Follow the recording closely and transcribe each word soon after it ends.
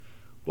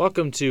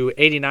Welcome to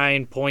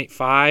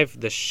 89.5,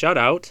 the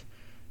Shutout,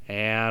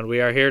 and we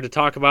are here to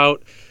talk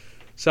about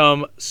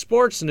some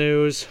sports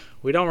news.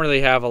 We don't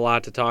really have a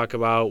lot to talk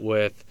about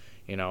with,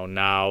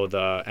 now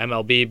the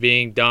MLB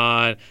being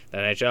done, the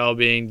NHL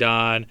being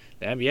done,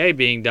 the NBA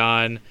being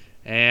done,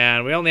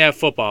 and we only have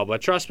football. But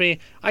trust me,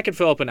 I could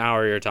fill up an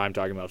hour of your time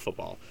talking about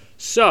football.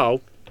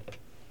 So,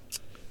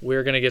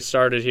 we're going to get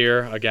started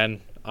here. Again,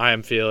 I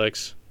am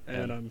Felix.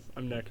 And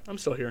I'm Nick. I'm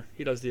still here.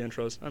 He does the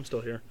intros. I'm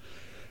still here.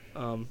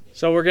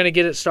 So we're going to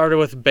get it started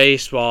with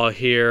baseball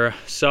here.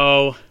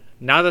 So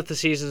now that the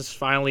season's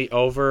finally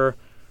over,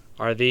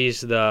 are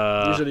these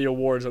the... These are the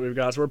awards that we've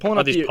got. So we're pulling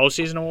up these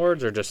postseason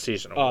awards or just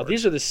season awards?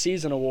 These are the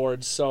season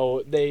awards.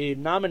 So they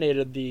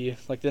nominated the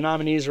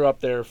nominees are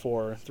up there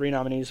for 3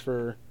 nominees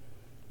for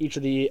each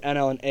of the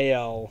NL and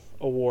AL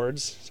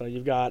awards. So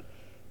you've got,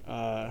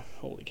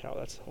 holy cow,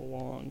 that's a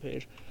long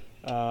page.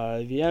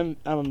 The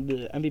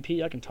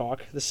MVP, I can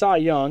talk. The Cy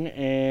Young,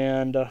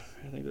 and I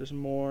think there's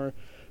more...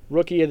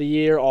 Rookie of the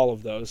Year, all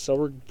of those. So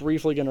we're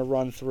briefly going to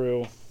run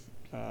through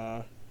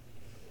a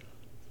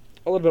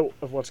little bit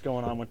of what's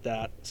going on with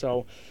that.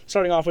 So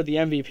starting off with the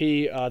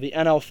MVP, the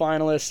NL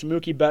finalists,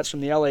 Mookie Betts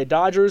from the LA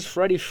Dodgers,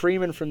 Freddie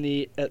Freeman from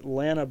the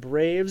Atlanta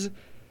Braves,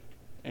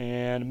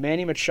 and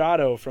Manny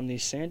Machado from the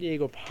San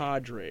Diego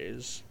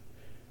Padres.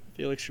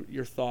 Felix,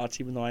 your thoughts,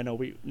 even though I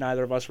know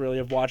neither of us really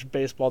have watched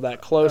baseball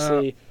that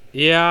closely.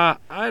 Yeah,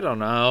 I don't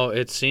know.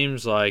 It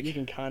seems like... You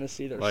can kind of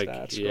see their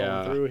stats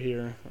going through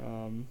here.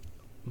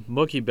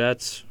 Mookie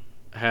Betts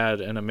had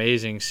an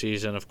amazing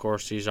season. Of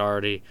course, he's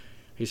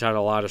had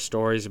a lot of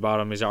stories about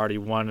him. He's already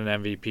won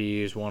an MVP.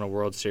 He's won a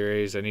World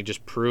Series, and he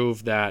just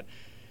proved that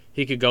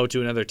he could go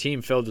to another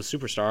team filled with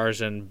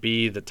superstars and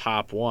be the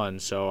top one.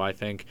 So I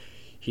think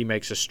he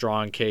makes a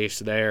strong case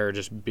there,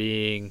 just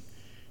being,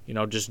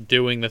 just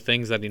doing the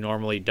things that he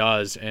normally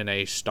does in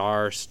a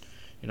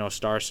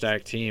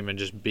star-stacked team, and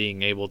just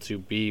being able to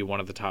be one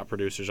of the top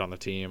producers on the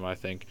team, I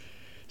think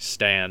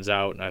stands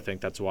out, and I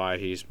think that's why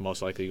he's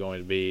most likely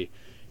going to be,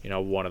 he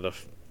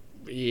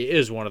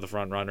is one of the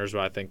front runners,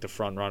 but I think the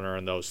front runner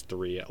in those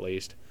 3 at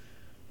least.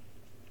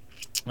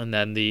 And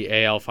then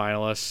the AL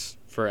finalists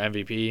for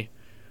MVP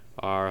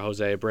are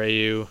Jose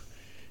Abreu,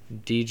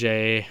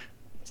 DJ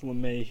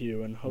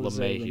LeMahieu, and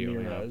Jose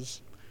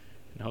Ramirez.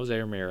 Yeah. And Jose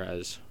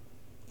Ramirez.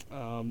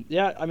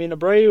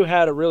 Abreu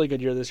had a really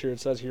good year this year. It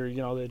says here,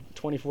 the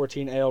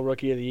 2014 AL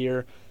Rookie of the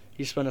Year.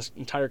 He spent his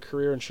entire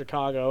career in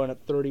Chicago, and at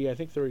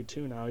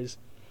 32 now, he's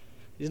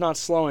not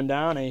slowing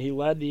down. And he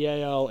led the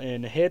AL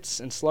in hits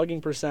and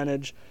slugging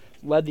percentage,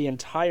 led the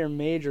entire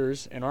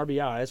majors in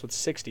RBIs with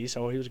 60,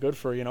 so he was good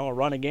for, a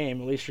run a game.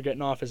 At least you're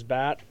getting off his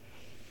bat.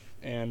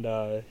 And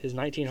his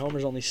 19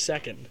 homers only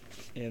second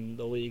in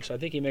the league, so I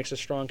think he makes a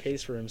strong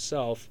case for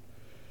himself,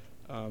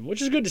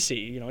 which is good to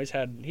see.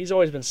 He's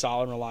always been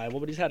solid and reliable,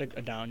 but he's had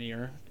a down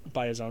year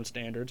by his own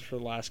standards for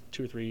the last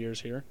 2 or 3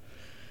 years here.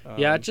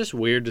 It's just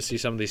weird to see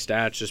some of these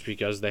stats just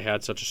because they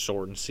had such a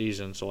shortened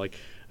season. So, a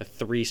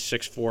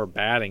 3.64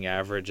 batting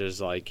average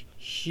is,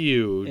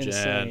 huge.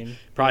 Insane. And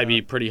probably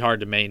be pretty hard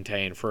to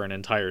maintain for an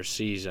entire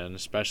season,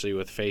 especially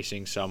with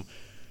facing some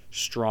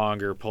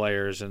stronger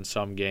players in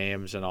some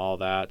games and all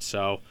that.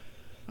 So,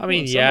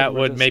 it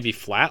would maybe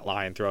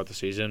flatline throughout the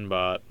season,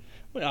 but...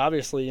 Well,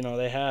 obviously,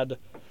 they had...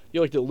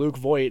 You looked at Luke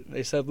Voit.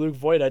 They said Luke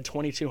Voit had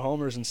 22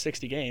 homers in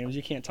 60 games.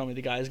 You can't tell me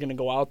the guy is going to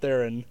go out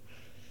there and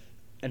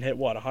hit,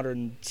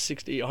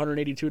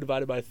 182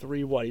 divided by 3,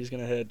 he's going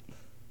to hit?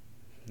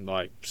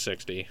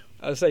 60.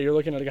 I would say you're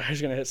looking at a guy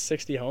who's going to hit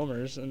 60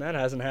 homers, and that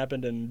hasn't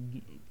happened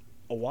in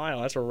a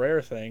while. That's a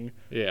rare thing.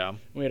 Yeah.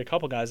 We had a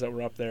couple guys that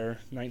were up there,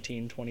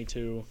 19,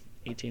 22,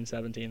 18,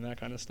 17, that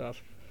kind of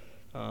stuff.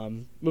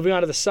 Moving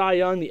on to the Cy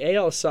Young, the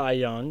AL Cy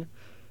Young.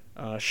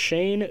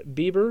 Shane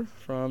Bieber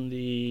from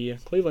the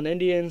Cleveland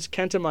Indians,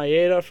 Kenta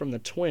Maeda from the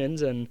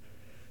Twins, and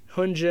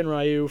Hyun-Jin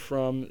Ryu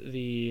from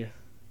the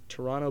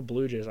Toronto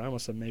Blue Jays. I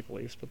almost said Maple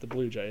Leafs, but the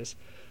Blue Jays.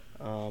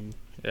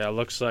 It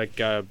looks like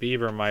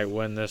Bieber might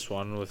win this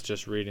one with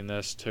just reading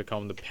this, took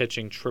home the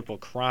pitching triple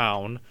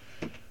crown,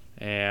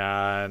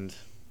 and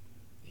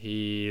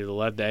he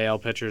led the AL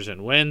pitchers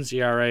in wins,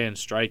 ERA, and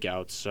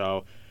strikeouts.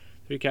 So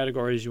 3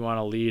 categories you want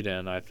to lead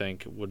in, I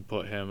think, would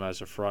put him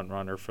as a front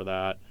runner for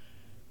that.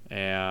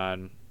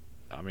 And,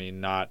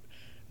 not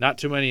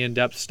too many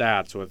in-depth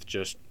stats with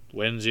just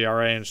wins,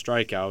 ERA, and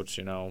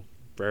strikeouts,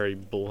 very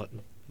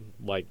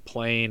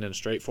plain and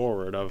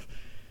straightforward of,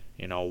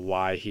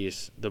 why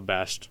he's the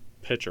best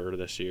pitcher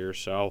this year.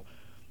 So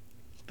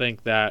I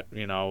think that,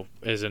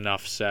 is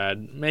enough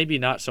said. Maybe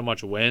not so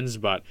much wins,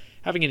 but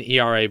having an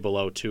ERA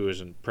below 2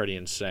 is pretty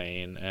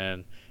insane.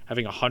 And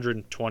having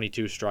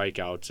 122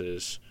 strikeouts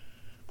is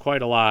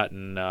quite a lot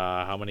in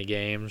how many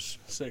games?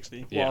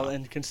 60. Yeah. Well,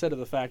 and consider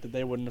the fact that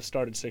they wouldn't have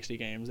started 60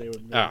 games. They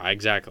would.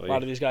 Exactly. A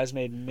lot of these guys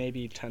made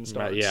maybe 10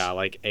 starts. Yeah,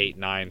 8,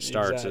 9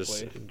 starts.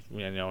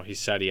 Exactly. He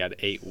said he had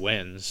 8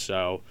 wins,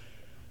 so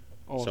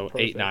Perfect.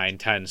 8, 9,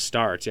 10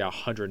 starts. Yeah,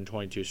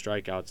 122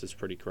 strikeouts is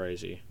pretty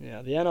crazy.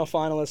 Yeah, the NL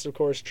finalists, of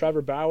course,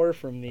 Trevor Bauer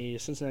from the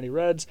Cincinnati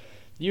Reds,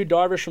 Yu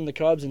Darvish from the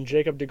Cubs and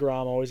Jacob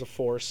deGrom, always a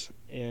force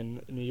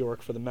in New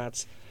York for the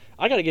Mets.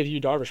 I got to give Yu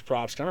Darvish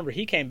props. 'Cause I remember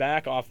he came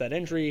back off that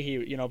injury.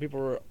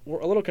 People were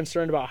a little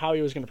concerned about how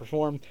he was going to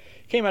perform.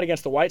 Came out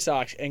against the White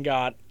Sox and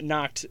got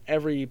knocked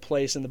every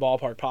place in the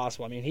ballpark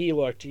possible. I mean, he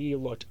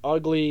looked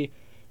ugly.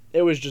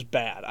 It was just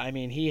bad. I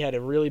mean, he had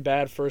a really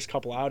bad first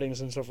couple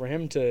outings, and so for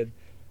him to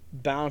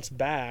bounce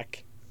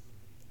back,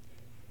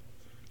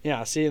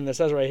 yeah, see, and this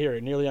says right here,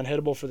 nearly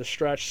unhittable for the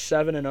stretch,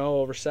 7-0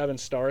 over 7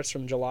 starts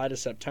from July to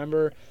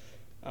September.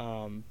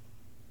 And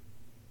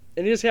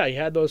he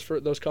had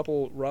those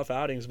couple rough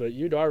outings, but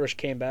Yu Darvish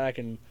came back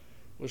and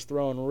was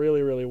throwing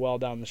really, really well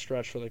down the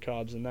stretch for the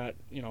Cubs, and that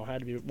had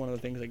to be one of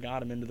the things that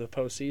got him into the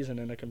postseason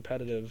in a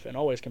competitive and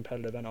always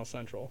competitive NL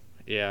Central.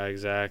 Yeah,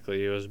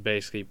 exactly. It was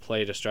basically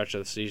played a stretch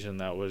of the season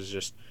that was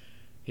just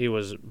he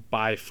was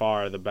by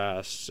far the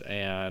best,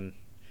 and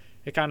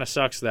it kind of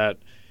sucks that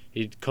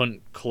he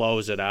couldn't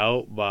close it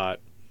out,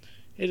 but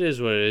it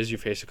is what it is. You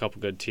face a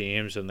couple good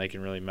teams, and they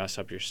can really mess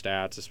up your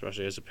stats,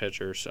 especially as a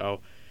pitcher. So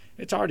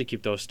it's hard to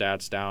keep those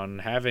stats down.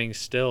 Having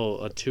still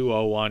a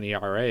 2.01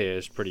 ERA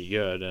is pretty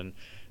good, and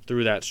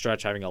through that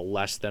stretch, having a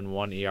less than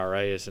 1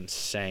 ERA is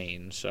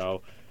insane.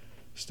 So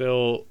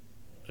still,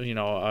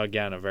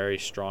 again, a very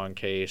strong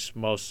case.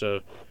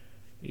 You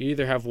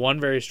either have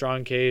one very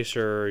strong case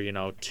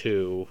or,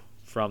 two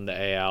from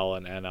the AL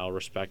and NL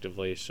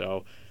respectively.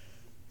 So,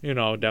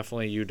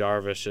 definitely Yu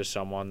Darvish is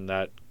someone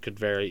that could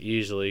very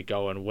easily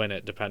go and win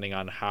it depending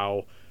on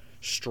how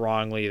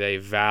strongly they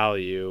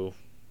value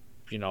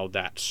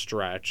that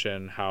stretch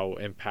and how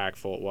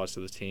impactful it was to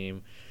the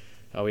team.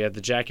 We had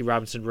the Jackie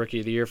Robinson Rookie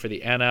of the Year for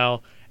the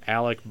NL,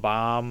 Alec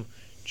Baum,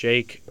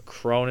 Jake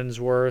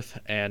Cronensworth,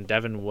 and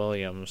Devin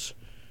Williams.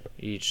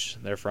 Each,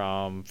 they're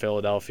from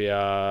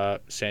Philadelphia,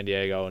 San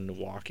Diego, and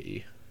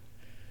Milwaukee.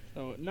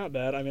 So not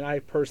bad. I mean, I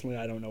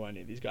don't know any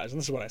of these guys, and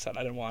this is what I said.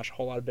 I didn't watch a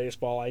whole lot of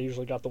baseball. I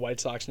usually got the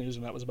White Sox news,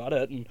 and that was about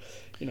it. And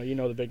you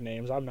know the big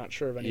names. I'm not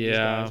sure of any of these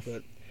guys,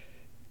 but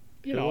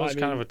it was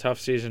kind of a tough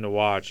season to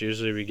watch.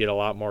 Usually we get a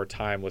lot more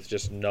time with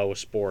just no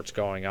sports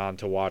going on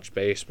to watch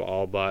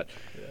baseball, but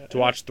to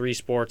watch 3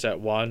 sports at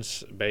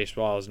once,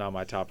 baseball is not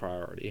my top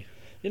priority.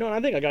 And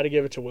I think I got to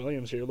give it to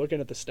Williams here. Looking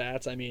at the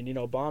stats, I mean,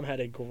 Baum had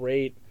a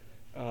great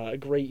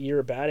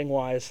year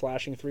batting-wise,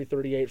 slashing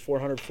 .338,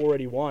 400,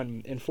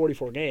 481 in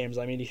 44 games.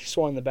 I mean, he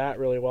swung the bat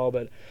really well,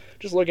 but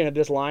just looking at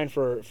this line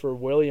for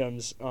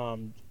Williams,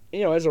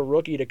 as a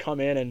rookie to come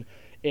in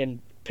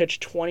and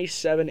pitch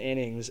 27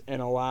 innings and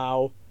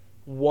allow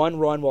 1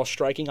 run while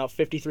striking out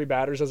 53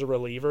 batters as a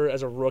reliever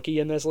as a rookie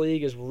in this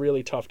league is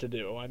really tough to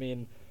do. I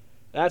mean,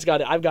 I've got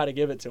to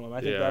give it to him.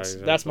 I think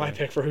that's my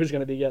pick for who's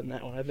going to be getting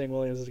that one. I think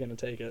Williams is going to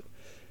take it.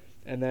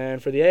 And then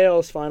for the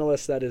AL's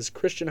finalists, that is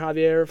Christian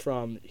Javier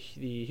from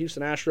the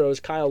Houston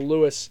Astros, Kyle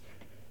Lewis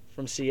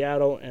from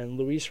Seattle, and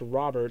Luis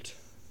Robert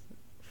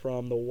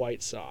from the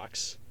White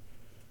Sox.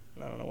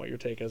 I don't know what your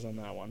take is on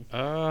that one.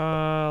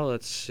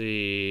 Let's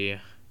see.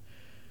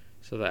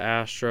 So the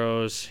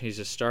Astros, he's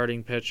a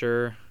starting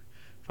pitcher,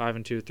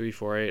 5.2,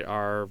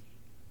 3.48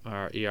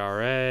 our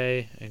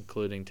ERA,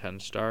 including 10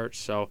 starts.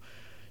 So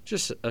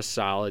just a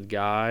solid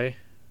guy.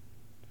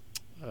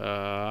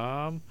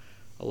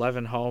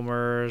 11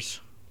 homers,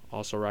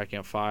 also racking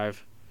up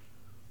 5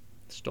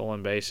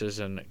 stolen bases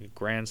and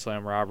grand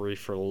slam robbery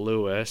for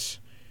Lewis.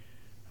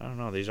 I don't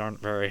know. These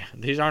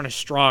aren't as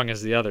strong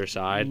as the other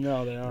side.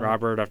 No, they aren't.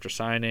 Robert, after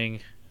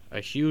signing a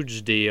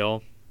huge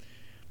deal,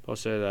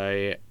 posted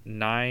a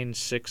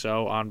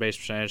 .960 on-base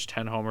percentage,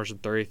 10 homers in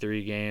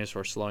 33 games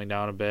for slowing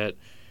down a bit.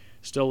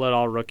 Still led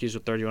all rookies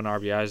with 31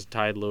 RBIs,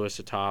 tied Lewis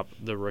atop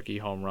the rookie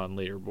home run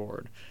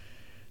leaderboard.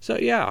 So,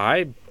 yeah,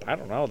 I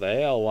don't know.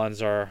 The AL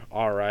ones are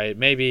all right.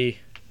 Maybe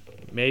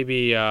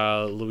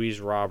Luis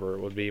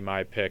Robert would be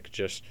my pick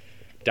just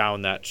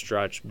down that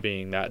stretch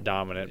being that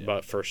dominant. Yeah.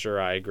 But for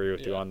sure, I agree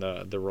with you on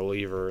the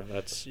reliever.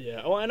 That's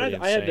and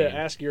I had to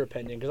ask your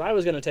opinion because I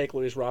was going to take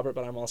Luis Robert,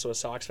 but I'm also a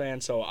Sox fan,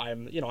 so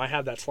I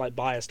have that slight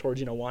bias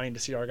towards wanting to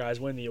see our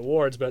guys win the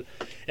awards. But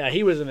yeah,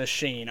 he was a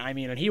machine. I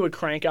mean, and he would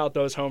crank out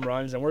those home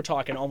runs, and we're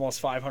talking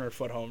almost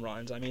 500-foot home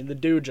runs. I mean, the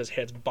dude just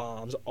hits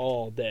bombs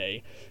all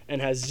day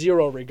and has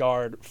zero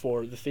regard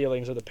for the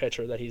feelings of the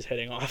pitcher that he's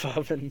hitting off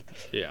of, and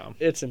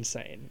it's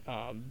insane.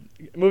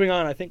 Moving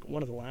on, I think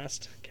one of the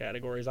last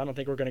categories. I don't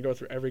think we're going to go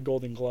through every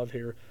Golden Glove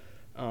here.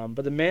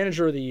 But the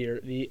Manager of the Year,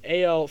 the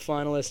AL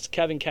finalists,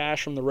 Kevin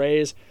Cash from the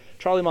Rays,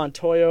 Charlie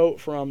Montoyo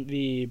from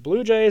the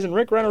Blue Jays, and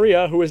Rick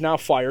Renteria, who is now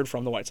fired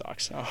from the White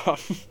Sox.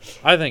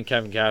 I think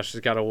Kevin Cash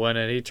has got to win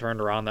it. He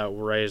turned around that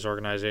Rays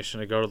organization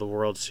to go to the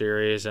World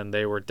Series, and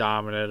they were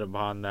dominant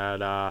upon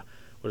that,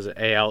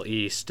 AL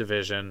East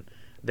division.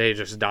 They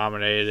just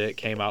dominated it,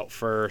 came out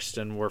first,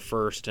 and were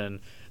first in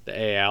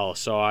the AL.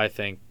 So I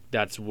think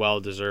that's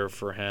well-deserved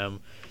for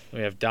him. We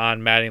have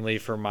Don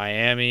Mattingly for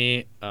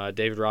Miami,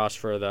 David Ross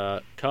for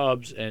the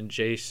Cubs, and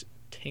Jace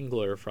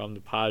Tingler from the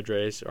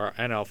Padres, our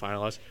NL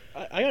finalists.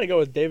 I got to go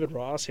with David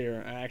Ross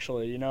here,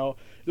 actually.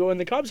 When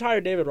the Cubs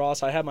hired David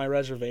Ross, I had my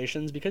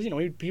reservations because,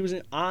 he was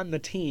on the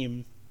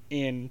team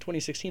in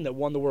 2016 that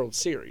won the World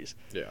Series.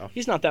 Yeah.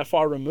 He's not that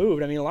far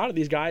removed. I mean, a lot of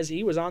these guys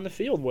he was on the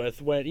field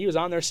with when he was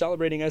on there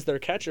celebrating as their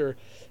catcher,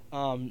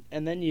 and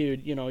then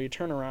you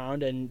turn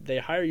around and they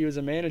hire you as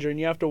a manager, and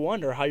you have to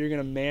wonder how you're going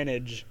to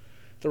manage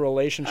the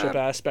relationship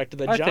aspect of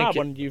the job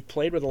when you've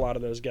played with a lot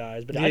of those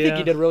guys. But I think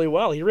he did really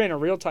well. He ran a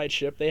real tight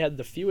ship. They had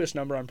the fewest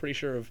number, I'm pretty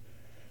sure, of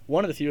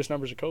one of the fewest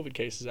numbers of COVID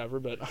cases ever.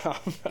 But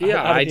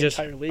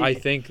I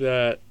think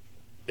that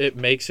it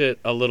makes it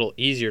a little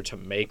easier to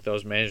make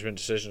those management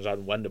decisions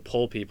on when to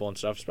pull people and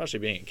stuff, especially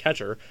being a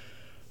catcher.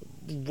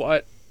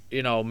 What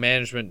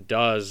management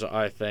does,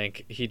 I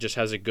think he just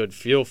has a good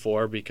feel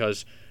for,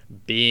 because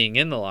being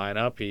in the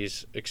lineup,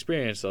 he's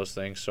experienced those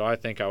things. So I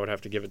think I would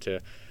have to give it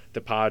to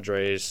the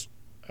Padres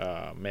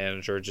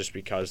manager, just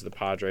because the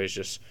Padres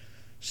just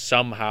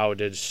somehow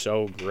did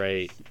so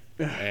great,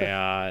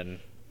 and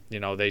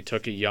they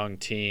took a young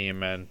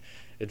team and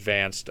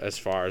advanced as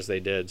far as they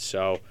did.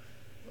 So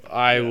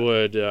I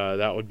would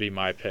that would be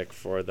my pick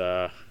for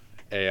the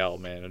AL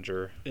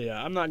manager.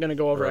 Yeah, I'm not going to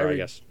go over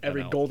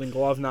every Golden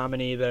Glove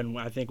nominee. Then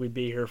I think we'd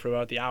be here for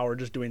about the hour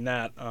just doing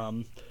that.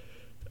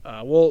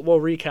 We'll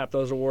recap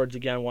those awards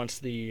again once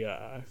the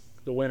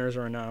winners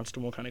are announced,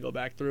 and we'll kind of go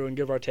back through and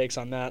give our takes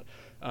on that.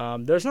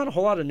 There's not a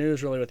whole lot of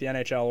news really with the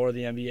NHL or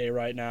the NBA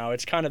right now.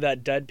 It's kind of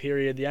that dead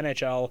period. The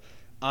NHL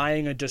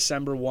eyeing a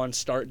December 1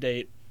 start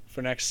date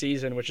for next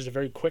season, which is a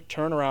very quick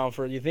turnaround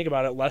for, you think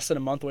about it, less than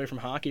a month away from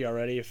hockey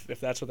already, if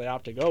that's what they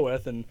opt to go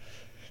with. And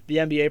the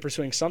NBA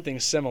pursuing something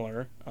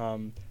similar,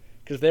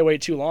 because if they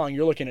wait too long,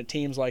 you're looking at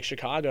teams like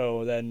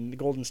Chicago, then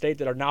Golden State,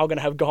 that are now going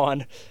to have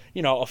gone,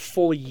 a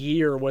full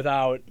year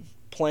without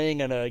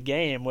playing in a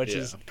game, which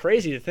is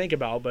crazy to think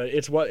about, but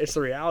it's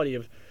the reality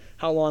of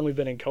how long we've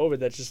been in COVID.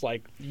 That's just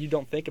like, you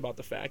don't think about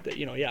the fact that,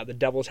 the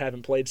Devils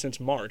haven't played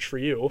since March for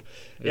you.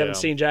 You haven't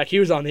seen Jack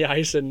Hughes on the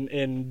ice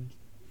in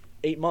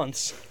 8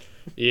 months.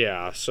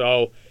 Yeah,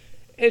 so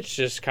it's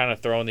just kind of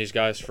throwing these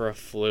guys for a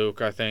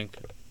fluke. I think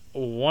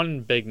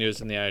one big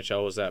news in the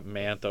NHL was that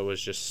Mantha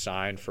was just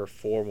signed for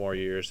 4 more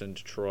years in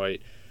Detroit.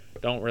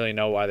 Don't really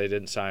know why they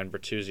didn't sign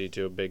Bertuzzi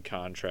to a big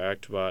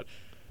contract, but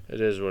it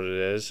is what it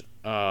is.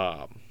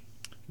 But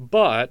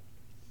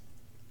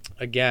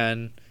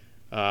again,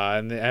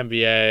 in the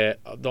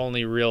NBA, the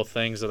only real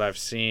things that I've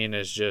seen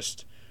is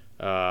just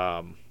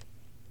like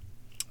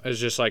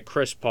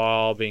Chris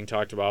Paul being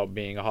talked about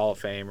being a Hall of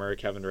Famer,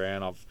 Kevin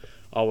Durant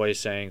always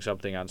saying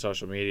something on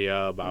social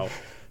media about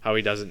how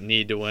he doesn't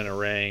need to win a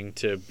ring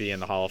to be in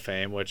the Hall of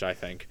Fame, which I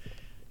think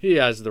he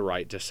has the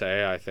right to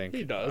say. I think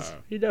he does.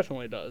 He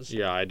definitely does.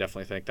 Yeah, I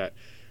definitely think that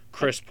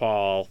Chris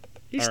Paul.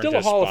 He's still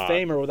a Hall of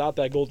Famer without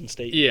that Golden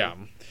State year. Yeah.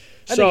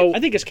 I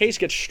think his case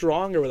gets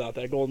stronger without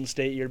that Golden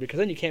State year, because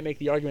then you can't make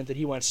the argument that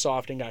he went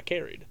soft and got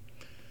carried.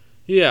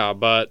 Yeah,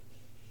 but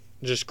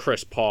just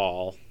Chris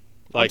Paul.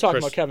 I'm talking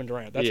about Kevin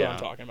Durant. That's what I'm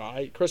talking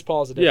about. Chris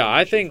Paul is a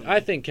different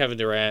I think Kevin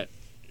Durant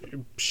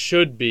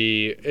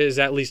is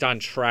at least on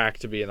track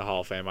to be in the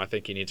Hall of Fame. I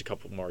think he needs a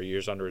couple more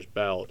years under his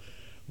belt.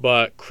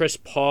 But Chris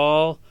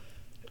Paul,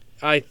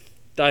 I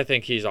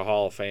think he's a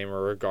Hall of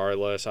Famer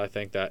regardless. I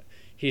think that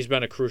he's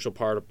been a crucial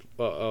part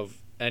of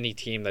any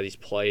team that he's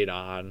played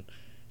on,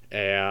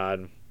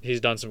 and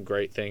he's done some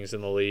great things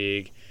in the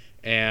league,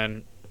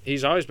 and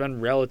he's always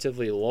been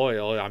relatively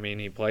loyal. I mean,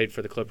 he played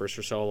for the Clippers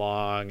for so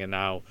long, and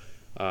now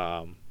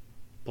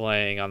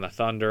playing on the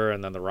Thunder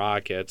and then the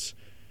Rockets.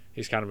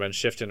 He's kind of been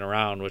shifting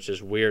around, which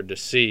is weird to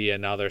see, and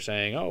now they're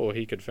saying, oh,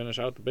 he could finish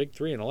out the big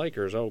three in the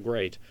Lakers. Oh,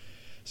 great.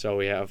 So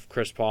we have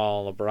Chris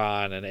Paul,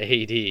 LeBron, and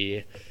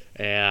AD,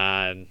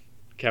 and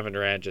Kevin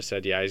Durant just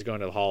said, yeah, he's going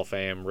to the Hall of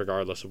Fame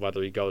regardless of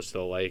whether he goes to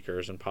the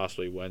Lakers and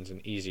possibly wins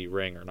an easy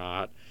ring or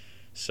not.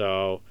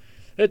 So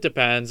it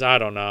depends. I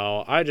don't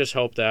know. I just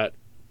hope that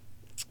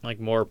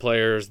more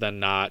players than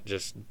not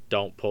just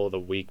don't pull the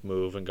weak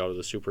move and go to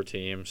the super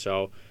team.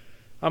 So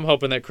I'm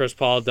hoping that Chris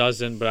Paul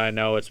doesn't, but I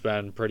know it's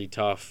been pretty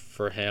tough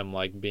for him,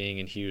 being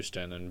in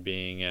Houston and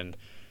being in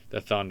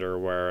the Thunder,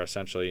 where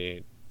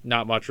essentially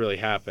not much really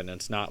happened.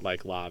 It's not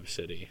like Lob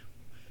City.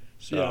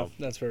 So, yeah,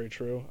 that's very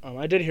true.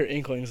 I did hear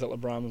inklings that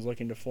LeBron was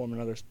looking to form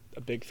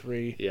a big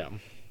three. Yeah.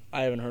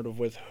 I haven't heard of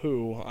with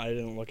who. I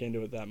didn't look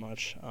into it that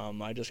much.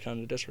 I just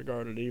kind of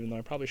disregarded it, even though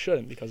I probably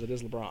shouldn't, because it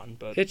is LeBron.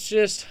 But it's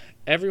just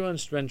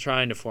everyone's been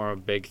trying to form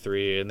a big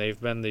three, and they've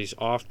been these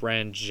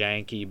off-brand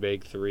janky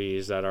big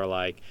threes that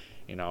are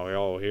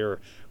here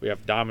we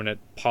have dominant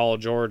Paul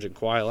George and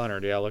Kawhi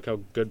Leonard. Yeah, look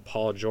how good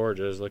Paul George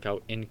is. Look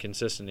how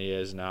inconsistent he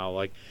is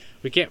now.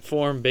 We can't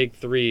form big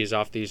threes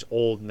off these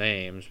old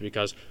names,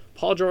 because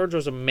Paul George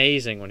was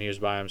amazing when he was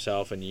by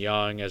himself and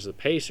young as the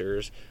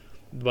Pacers.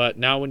 But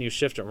now when you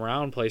shift him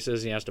around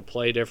places and he has to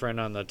play different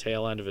on the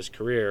tail end of his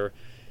career,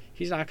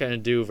 he's not going to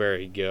do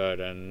very good.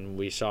 And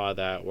we saw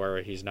that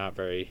where he's not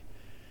very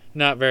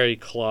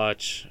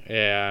clutch.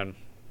 And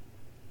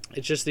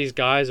it's just these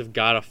guys have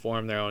got to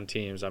form their own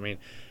teams. I mean,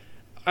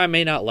 I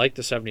may not like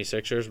the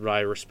 76ers, but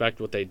I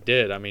respect what they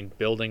did. I mean,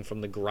 building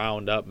from the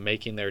ground up,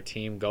 making their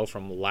team go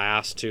from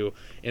last to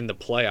in the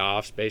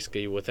playoffs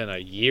basically within a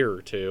year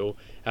or two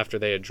after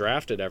they had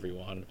drafted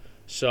everyone.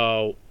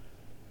 So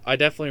I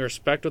definitely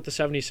respect what the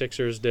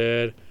 76ers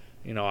did.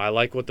 I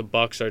like what the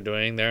Bucks are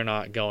doing. They're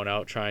not going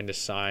out trying to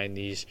sign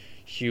these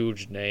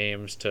huge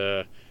names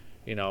to,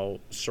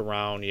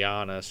 surround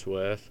Giannis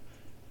with.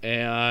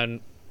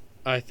 And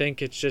I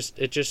think it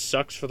just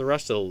sucks for the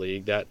rest of the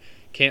league that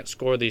can't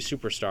score these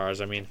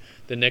superstars. I mean,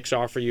 the Knicks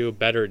offer you a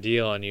better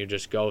deal and you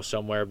just go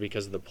somewhere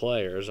because of the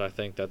players. I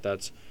think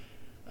that's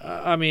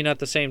at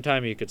the same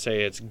time you could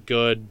say it's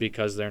good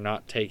because they're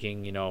not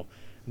taking,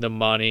 the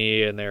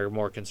money and they're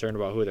more concerned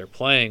about who they're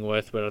playing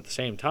with, but at the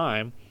same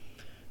time,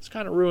 it's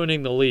kind of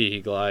ruining the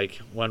league.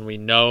 Like, when we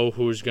know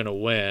who's going to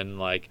win,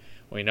 like,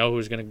 we know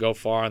who's going to go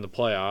far in the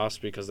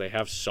playoffs because they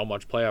have so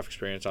much playoff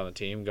experience on the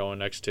team going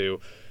next to,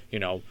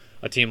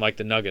 a team like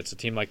the Nuggets, a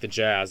team like the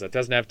Jazz that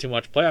doesn't have too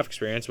much playoff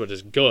experience, but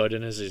is good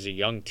and is a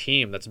young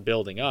team that's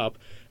building up.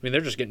 I mean,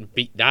 they're just getting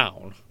beat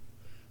down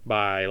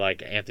by,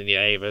 like, Anthony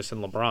Davis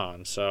and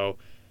LeBron. So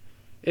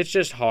it's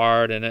just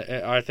hard, and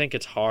I think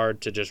it's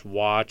hard to just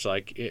watch.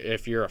 Like,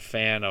 if you're a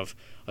fan of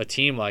a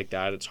team like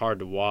that, it's hard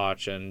to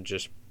watch and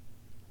just,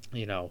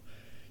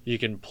 you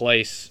can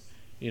place,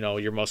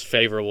 your most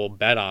favorable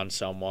bet on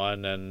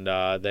someone and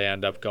they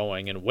end up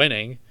going and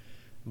winning.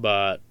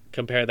 But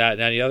compare that in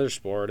any other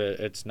sport,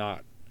 it's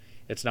not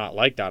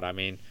like that. I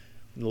mean,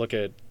 look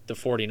at the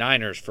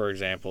 49ers, for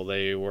example.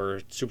 They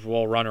were Super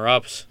Bowl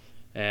runner-ups,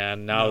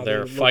 and now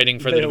they're fighting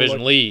for the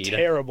division lead.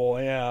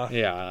 Terrible, yeah.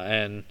 Yeah,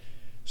 and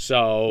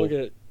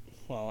so...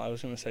 I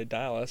was going to say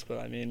Dallas, but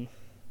I mean,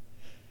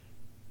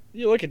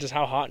 you look at just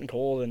how hot and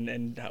cold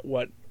and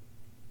what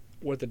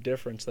the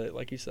difference that,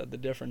 like you said, the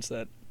difference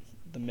that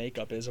the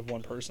makeup is of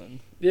one person.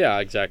 Yeah,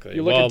 exactly.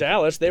 You look at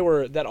Dallas,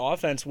 that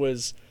offense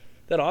was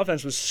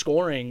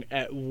scoring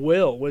at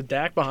will with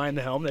Dak behind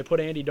the helm. They put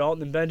Andy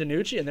Dalton and Ben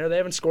DiNucci in there. They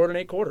haven't scored in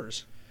 8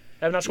 quarters.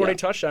 Have not scored a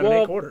touchdown in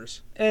 8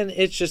 quarters. And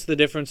it's just the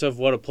difference of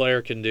what a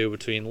player can do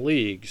between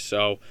leagues.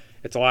 So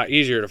it's a lot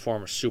easier to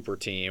form a super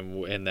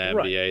team in the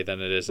NBA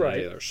than it is in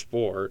any other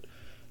sport.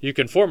 You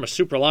can form a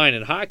super line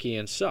in hockey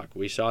and suck.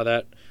 We saw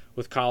that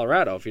with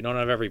Colorado. If you don't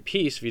have every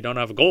piece, if you don't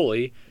have a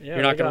goalie,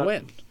 you're not going to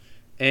win.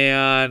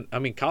 And, I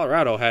mean,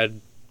 Colorado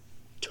had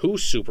 2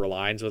 super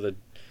lines with a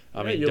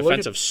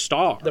defensive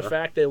star. The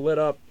fact they lit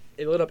up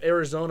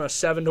Arizona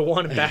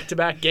 7-1 in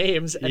back-to-back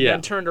games and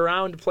then turned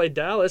around to play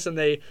Dallas, and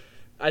they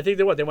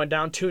went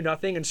down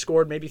 2-0 and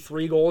scored maybe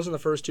 3 goals in the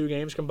first 2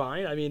 games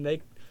combined. I mean,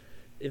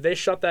 if they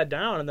shut that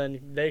down and then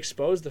they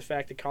exposed the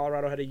fact that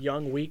Colorado had a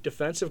young, weak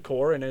defensive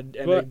core and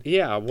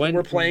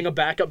we're playing a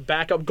backup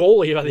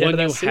goalie by the end of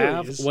that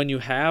series. When you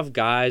have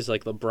guys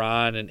like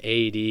LeBron and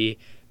AD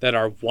that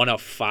are one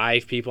of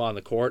 5 people on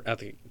the court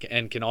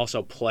and can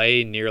also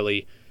play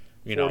nearly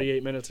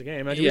 48 minutes a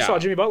game. We saw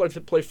Jimmy Butler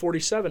play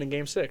 47 in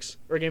Game 6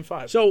 or Game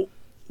 5. So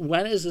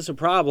when is this a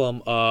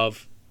problem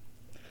of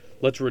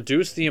let's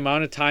reduce the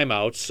amount of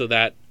timeouts so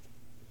that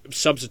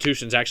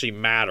substitutions actually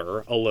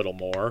matter a little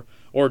more,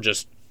 or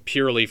just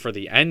purely for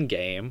the end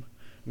game?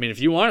 I mean, if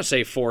you want to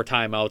say 4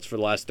 timeouts for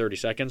the last 30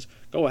 seconds,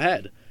 go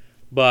ahead.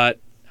 But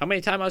how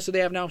many timeouts do they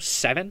have now?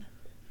 7?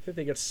 I think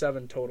they get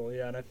 7 total,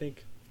 and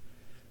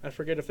I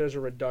forget if there's a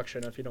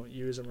reduction if you don't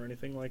use them or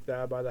anything like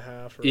that by the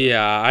half.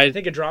 I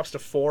think it drops to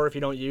 4 if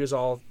you don't use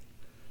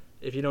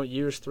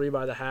 3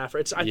 by the half.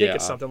 I think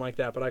it's something like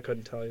that, but I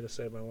couldn't tell you to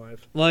save my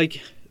life.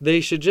 Like, they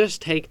should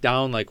just take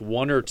down like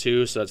 1 or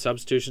 2 so that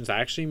substitutions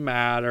actually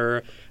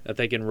matter, that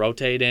they can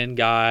rotate in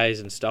guys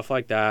and stuff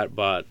like that.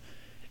 But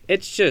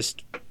it's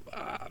just,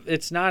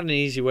 it's not an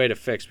easy way to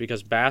fix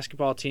because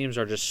basketball teams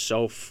are just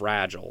so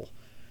fragile.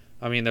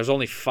 I mean, there's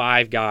only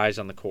 5 guys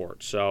on the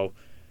court, so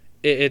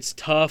it's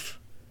tough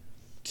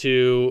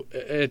to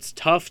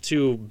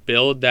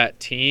build that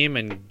team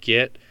and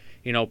get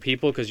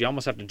people, because you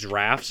almost have to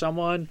draft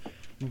someone,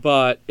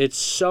 but it's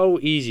so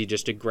easy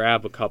just to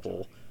grab a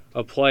couple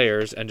of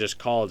players and just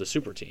call it a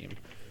super team.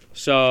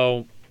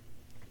 So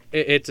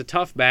it's a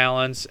tough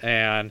balance,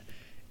 and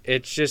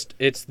it's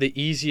the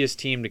easiest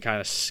team to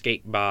kind of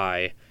skate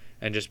by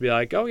and just be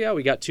like, oh yeah,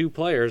 we got 2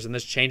 players and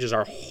this changes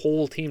our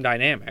whole team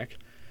dynamic.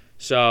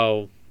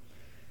 So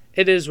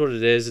it is what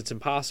it is. It's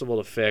impossible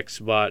to fix,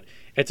 but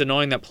it's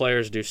annoying that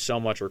players do so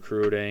much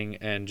recruiting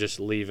and just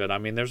leave it. I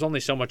mean, there's only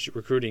so much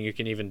recruiting you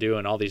can even do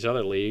in all these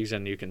other leagues,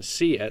 and you can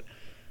see it.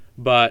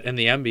 But in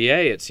the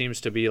NBA, it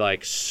seems to be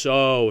like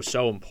so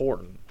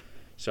important.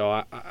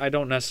 So I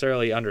don't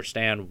necessarily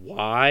understand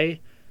why,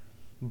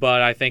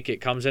 but I think it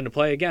comes into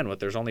play again with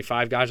there's only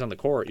 5 guys on the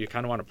court. You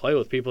kind of want to play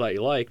with people that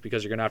you like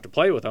because you're going to have to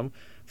play with them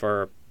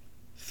for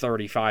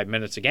 35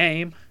 minutes a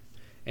game,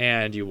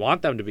 and you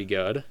want them to be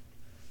good.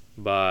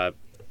 But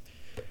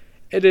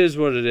it is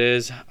what it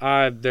is.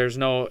 There's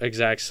no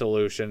exact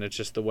solution. It's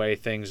just the way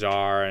things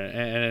are,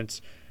 and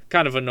it's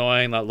kind of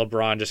annoying that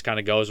LeBron just kind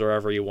of goes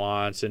wherever he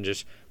wants and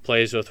just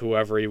plays with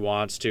whoever he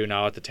wants to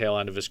now at the tail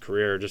end of his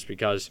career, just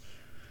because,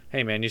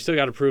 hey man, you still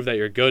got to prove that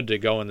you're good to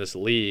go in this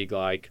league.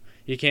 Like,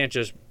 you can't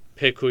just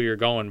pick who you're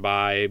going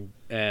by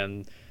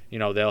and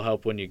they'll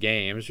help win you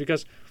games,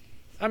 because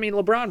I mean,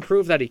 LeBron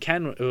proved that he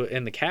can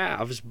in the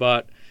Cavs,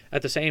 but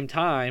at the same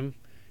time,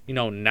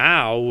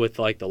 now with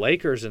like the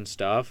Lakers and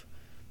stuff,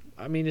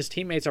 I mean, his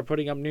teammates are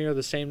putting up near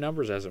the same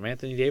numbers as him.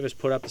 Anthony Davis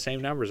put up the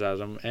same numbers as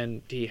him,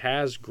 and he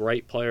has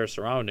great players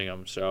surrounding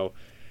him. So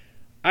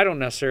I don't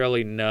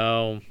necessarily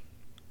know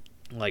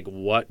like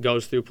what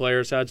goes through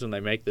players' heads when they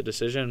make the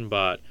decision,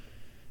 but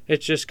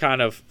it's just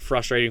kind of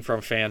frustrating from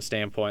a fan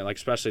standpoint, like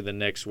especially the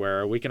Knicks,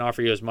 where we can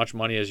offer you as much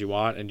money as you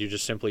want, and you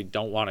just simply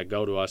don't want to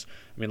go to us.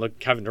 I mean, look,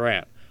 Kevin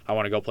Durant. I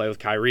want to go play with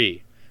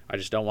Kyrie. I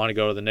just don't want to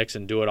go to the Knicks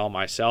and do it all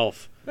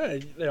myself. Yeah,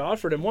 they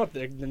offered him what?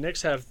 The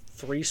Knicks have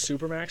 3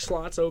 Supermax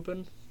slots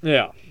open.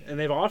 Yeah. And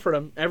they've offered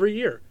him every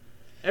year.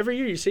 Every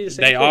year you see the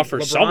same thing. They offer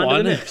LeBron someone.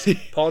 To the Knicks,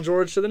 Paul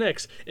George to the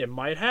Knicks. It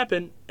might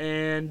happen,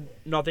 and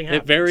nothing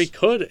happens.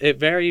 It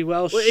very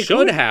well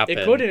should happen.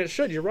 It could and it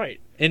should. You're right.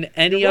 In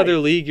any other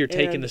league, you're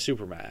taking the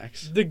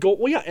Supermax. The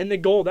goal, and the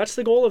goal. That's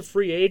the goal of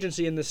free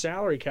agency and the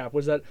salary cap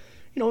was that,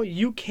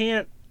 you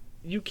can't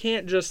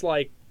just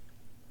like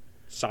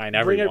sign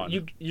everyone.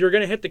 You're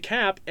going to hit the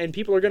cap, and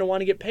people are going to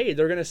want to get paid.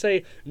 They're going to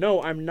say,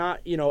 no, I'm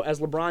not, as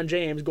LeBron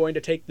James, going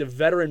to take the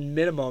veteran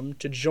minimum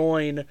to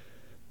join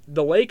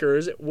the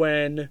Lakers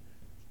when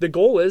the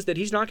goal is that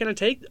he's not going to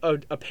take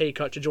a pay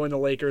cut to join the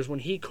Lakers when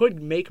he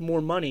could make more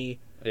money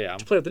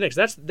to play with the Knicks.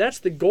 That's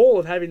the goal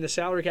of having the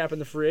salary cap and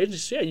the free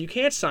agency. Yeah, you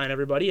can't sign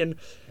everybody, and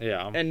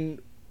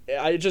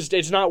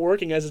it's not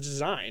working as it's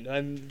designed.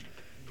 And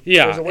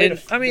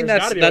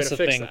that's the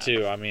thing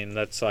too. I mean,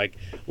 that's like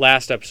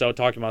last episode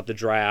talking about the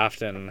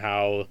draft and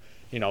how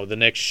the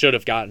Knicks should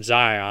have gotten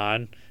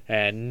Zion.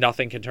 And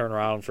nothing can turn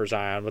around for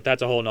Zion. But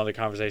that's a whole other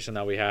conversation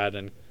that we had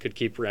and could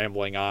keep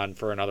rambling on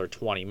for another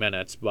 20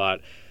 minutes.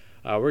 But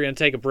we're going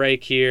to take a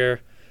break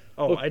here.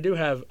 Oh, I do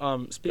have,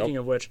 speaking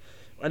of which,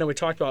 I know we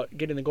talked about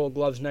getting the gold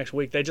gloves next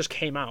week. They just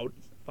came out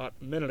about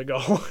a minute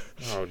ago.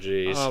 Oh,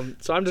 geez.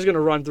 So I'm just going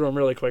to run through them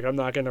really quick. I'm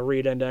not going to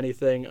read into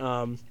anything.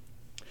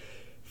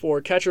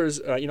 For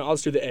catchers, I'll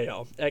just do the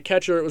AL. At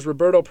catcher, it was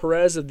Roberto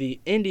Perez of the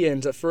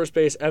Indians. At first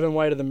base, Evan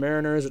White of the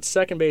Mariners. At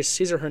second base,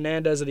 Cesar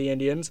Hernandez of the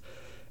Indians.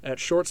 At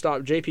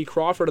shortstop, J.P.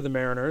 Crawford of the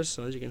Mariners.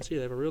 So as you can see,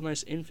 they have a real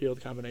nice infield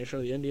combination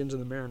of the Indians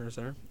and the Mariners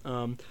there.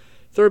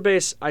 Third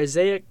base,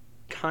 Isaiah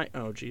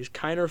Kiner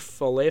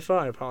Falefa.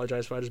 I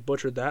apologize if I just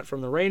butchered that,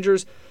 from the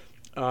Rangers.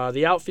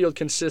 The outfield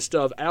consists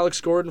of Alex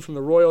Gordon from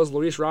the Royals,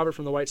 Luis Robert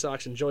from the White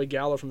Sox, and Joey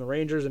Gallo from the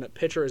Rangers. And at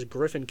pitcher is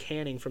Griffin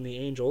Canning from the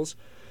Angels.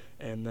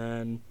 And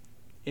then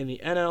in the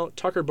NL,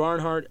 Tucker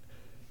Barnhart.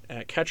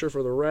 At catcher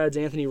for the Reds,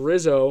 Anthony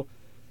Rizzo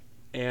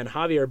and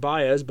Javier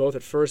Baez, both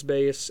at first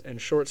base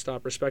and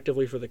shortstop,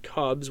 respectively, for the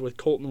Cubs, with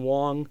Colton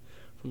Wong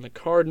from the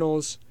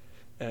Cardinals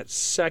at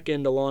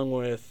second, along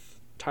with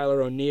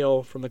Tyler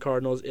O'Neill from the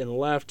Cardinals in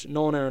left.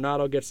 Nolan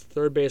Arenado gets the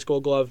third base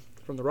Gold Glove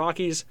from the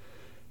Rockies.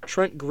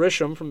 Trent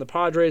Grisham from the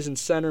Padres in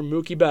center.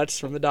 Mookie Betts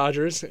from the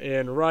Dodgers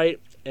in right.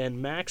 And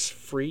Max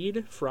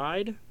Fried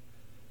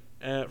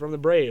from the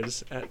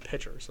Braves at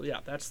pitcher. So,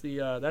 that's the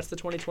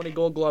 2020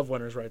 Gold Glove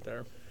winners right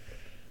there.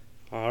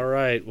 All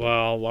right.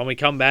 Well, when we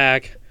come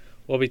back,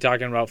 we'll be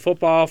talking about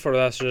football for the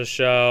rest of the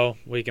show.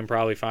 We can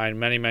probably find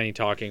many, many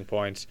talking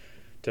points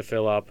to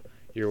fill up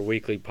your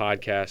weekly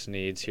podcast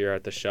needs here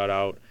at the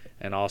Shutout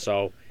and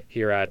also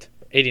here at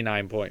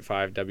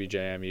 89.5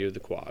 WJMU, the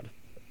Quad.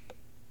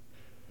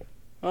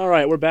 All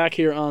right, we're back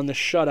here on the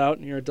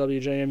Shutout here at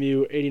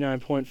WJMU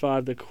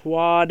 89.5, the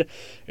Quad.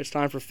 It's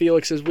time for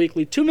Felix's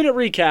weekly 2-minute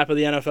recap of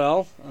the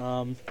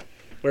NFL,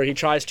 where he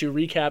tries to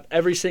recap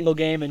every single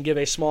game and give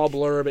a small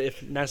blurb,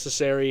 if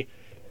necessary,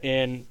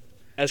 in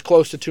as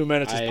close to 2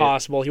 minutes as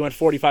possible. He went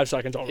 45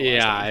 seconds over.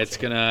 Yeah, it's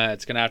gonna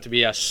have to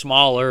be a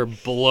smaller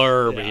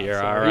blurb here.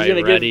 So all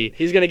right, ready?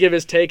 He's gonna give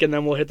his take, and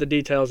then we'll hit the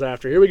details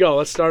after. Here we go.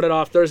 Let's start it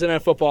off. Thursday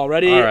Night Football.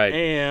 Ready? All right.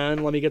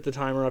 And let me get the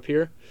timer up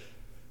here.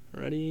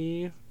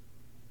 Ready?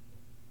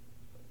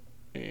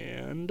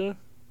 And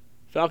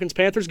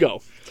Falcons-Panthers,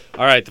 go.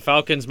 All right, the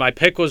Falcons, my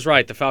pick was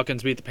right. The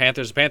Falcons beat the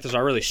Panthers. The Panthers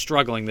are really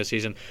struggling this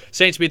season.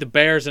 Saints beat the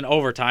Bears in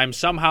overtime.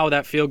 Somehow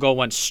that field goal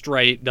went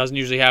straight. Doesn't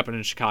usually happen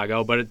in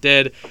Chicago, but it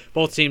did.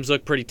 Both teams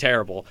look pretty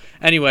terrible.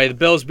 Anyway, the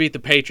Bills beat the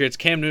Patriots.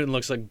 Cam Newton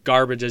looks like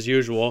garbage as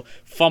usual.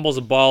 Fumbles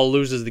a ball,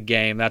 loses the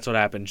game. That's what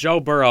happened. Joe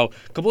Burrow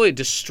completely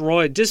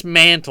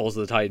dismantles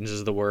the Titans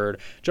is the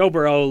word. Joe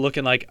Burrow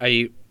looking like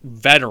a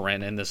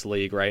veteran in this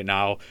league right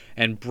now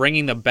and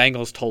bringing the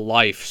Bengals to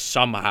life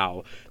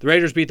somehow. The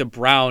Raiders beat the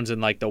Browns in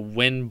like the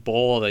win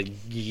bowl of the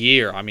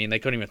year. I mean, they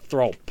couldn't even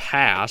throw a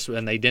pass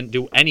and they didn't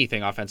do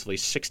anything offensively.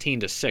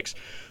 16-6.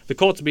 The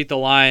Colts beat the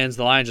Lions.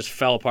 The Lions just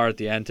fell apart at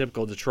the end.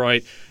 Typical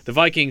Detroit. The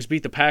Vikings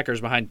beat the Packers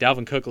behind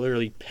Dalvin Cook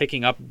literally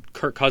picking up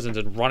Kirk Cousins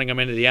and running him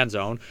into the end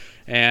zone.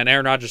 And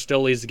Aaron Rodgers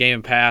still leads the game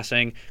in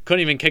passing.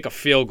 Couldn't even kick a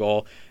field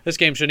goal. This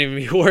game shouldn't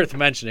even be worth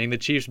mentioning. The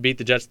Chiefs beat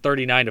the Jets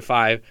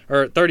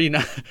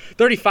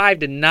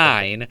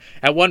 35-9.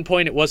 At one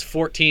point it was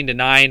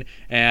 14-9,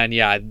 and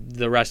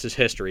the rest is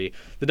history.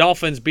 The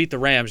Dolphins beat the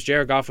Rams.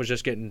 Jared Goff was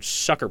just getting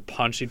sucker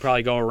punched. He'd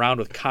probably go around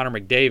with Connor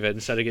McDavid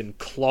instead of getting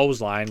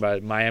clotheslined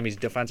by Miami's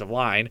defensive offensive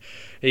line.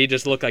 He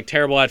just looked like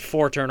terrible. Had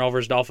 4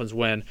 turnovers. Dolphins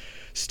win.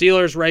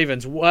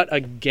 Steelers-Ravens, what a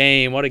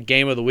game. What a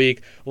game of the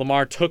week.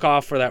 Lamar took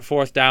off for that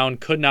 4th down,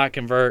 could not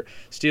convert.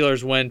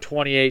 Steelers win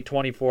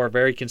 28-24,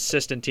 very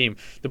consistent team.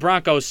 The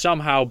Broncos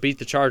somehow beat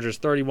the Chargers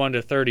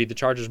 31-30. The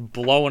Chargers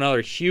blow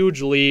another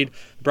huge lead.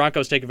 The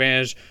Broncos take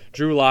advantage.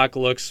 Drew Lock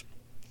looks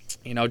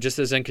just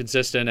as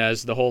inconsistent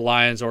as the whole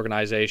Lions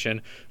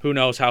organization. Who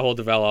knows how he'll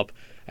develop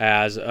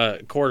as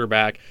a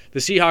quarterback. The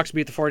Seahawks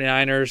beat the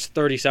 49ers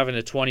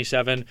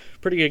 37-27.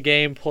 Pretty good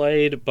game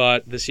played,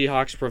 but the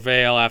Seahawks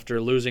prevail after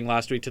losing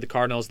last week to the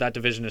Cardinals. That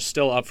division is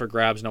still up for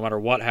grabs no matter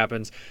what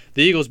happens.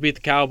 The Eagles beat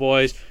the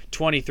Cowboys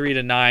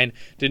 23-9.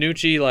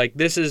 DiNucci,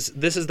 this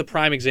is the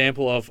prime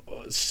example of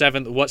what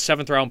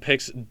 7th round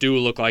picks do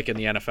look like in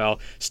the NFL.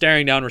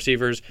 Staring down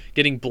receivers,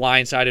 getting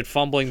blindsided,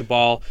 fumbling the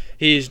ball.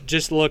 He's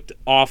just looked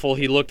awful.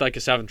 He looked like a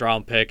 7th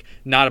round pick,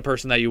 not a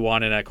person that you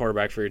want in at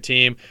quarterback for your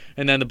team.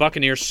 And then the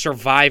Buccaneers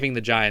surviving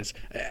the Giants.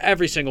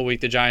 Every single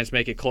week the Giants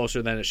make it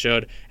closer than it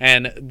should,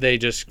 and they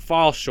just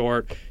fall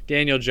short.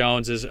 Daniel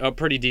Jones is a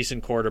pretty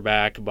decent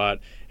quarterback, but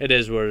it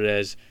is what it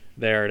is.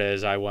 There it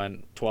is. I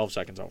went 12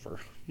 seconds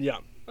over. Yeah.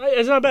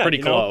 It's not bad. Pretty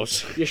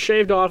close. You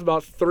shaved off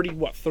about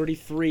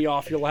 33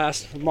 off your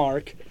last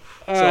mark.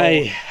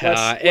 So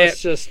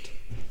let's just,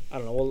 I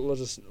don't know, we'll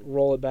just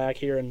roll it back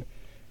here and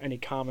any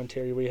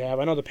commentary we have.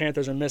 I know the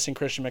Panthers are missing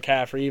Christian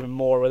McCaffrey even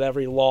more with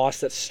every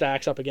loss that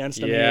stacks up against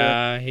him.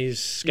 Yeah, he's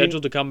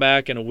scheduled to come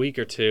back in a week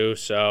or two,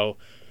 so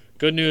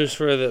good news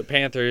for the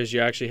Panthers.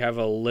 You actually have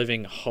a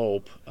living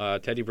hope.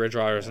 Teddy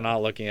Bridgewater is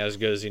not looking as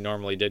good as he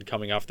normally did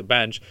coming off the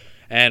bench.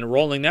 And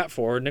rolling that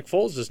forward, Nick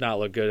Foles does not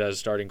look good as a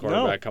starting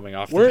quarterback coming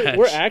off the bench.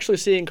 We're actually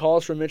seeing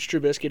calls for Mitch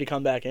Trubisky to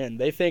come back in.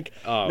 They think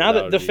now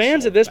that the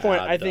fans at this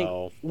point, I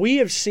think we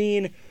have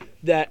seen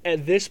that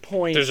at this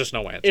point there's just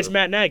no answer. It's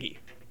Matt Nagy.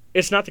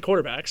 It's not the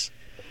quarterbacks.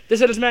 They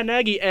said it's Matt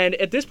Nagy, and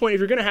at this point, if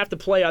you're going to have to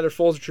play either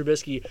Foles or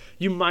Trubisky,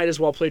 you might as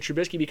well play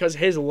Trubisky because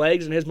his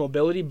legs and his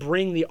mobility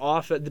bring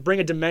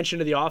a dimension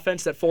to the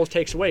offense that Foles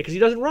takes away because he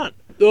doesn't run.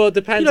 Well, it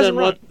depends on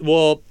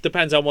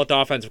what the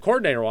offensive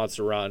coordinator wants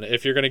to run.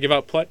 If you're going to give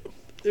up play,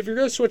 if you're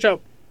going to switch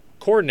out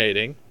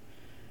coordinating,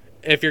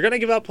 if you're going to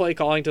give up play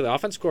calling to the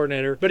offense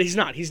coordinator, but he's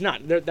not.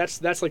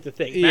 That's like the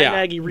thing. Matt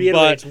Nagy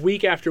reiterates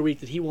week after week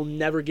that he will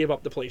never give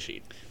up the play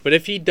sheet. But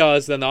if he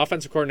does, then the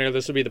offensive coordinator,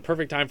 this would be the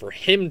perfect time for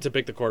him to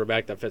pick the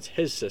quarterback that fits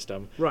his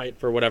system, right?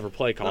 For whatever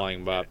play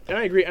calling. And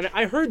I agree. And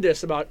I heard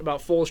this about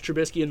Foles,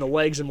 Trubisky, and the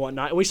legs and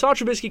whatnot. And we saw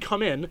Trubisky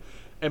come in.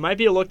 It might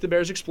be a look the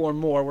Bears explore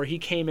more, where he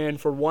came in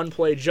for one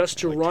play just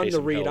to run the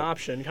read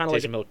option, kind of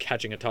like Taysom Hill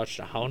catching a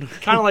touchdown,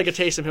 kind of like a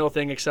Taysom Hill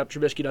thing, except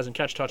Trubisky doesn't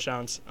catch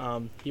touchdowns.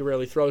 He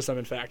rarely throws them,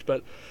 in fact.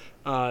 But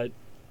I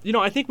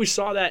think we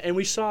saw that, and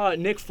we saw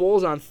Nick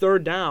Foles on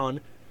 3rd down.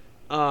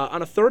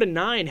 On a 3rd and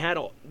 9, had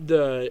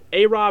the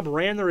A-Rob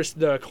ran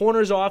the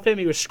corners off him.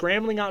 He was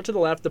scrambling out to the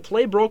left. The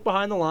play broke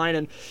behind the line,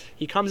 and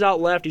he comes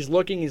out left. He's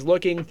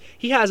looking.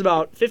 He has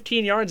about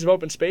 15 yards of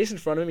open space in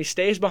front of him. He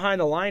stays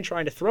behind the line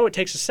trying to throw it,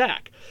 takes a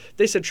sack.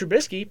 They said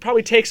Trubisky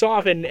probably takes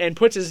off and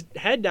puts his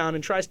head down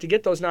and tries to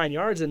get those 9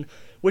 yards. And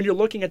when you're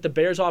looking at the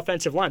Bears'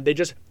 offensive line, they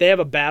have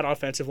a bad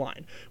offensive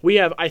line. We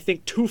have, I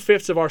think,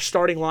 2/5 of our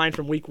starting line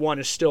from week 1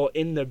 is still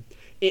in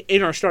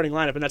our starting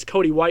lineup, and that's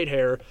Cody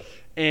Whitehair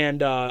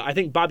and I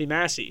think Bobby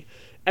Massey.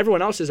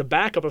 Everyone else is a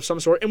backup of some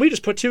sort. And we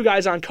just put 2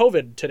 guys on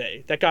COVID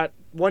today that got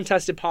one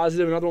tested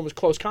positive, another one was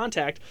close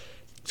contact.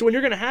 So when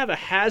you're going to have a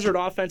hazard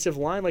offensive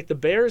line like the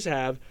Bears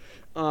have,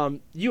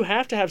 you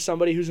have to have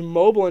somebody who's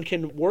mobile and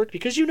can work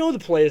because the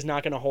play is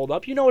not going to hold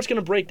up. It's going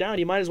to break down.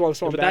 You might as well have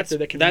someone back there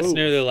that can move. That's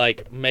nearly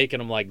like making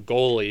them like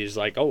goalies.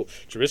 Like, oh,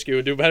 Trubisky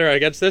would do better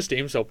against this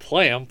team, so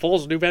play him.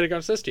 Foles would do better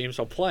against this team,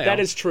 so play him. That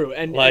is true.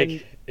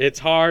 And it's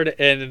hard,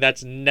 and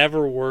that's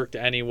never worked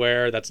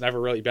anywhere. That's never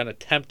really been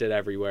attempted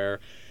everywhere.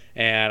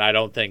 And I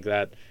don't think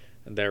that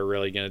they're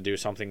really going to do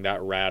something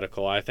that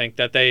radical. I think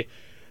that they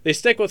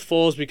stick with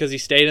Foles because he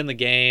stayed in the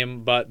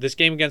game, but this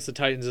game against the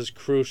Titans is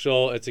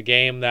crucial. It's a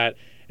game that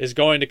is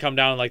going to come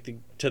down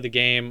to the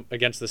game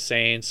against the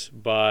Saints,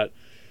 but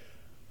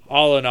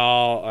all in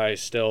all, I would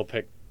still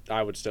pick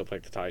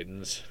the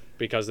Titans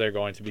because they're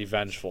going to be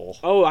vengeful.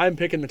 Oh, I'm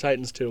picking the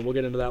Titans too. We'll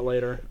get into that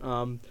later.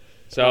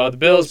 So the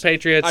Bills,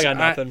 Patriots. I got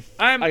nothing.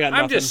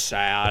 I'm just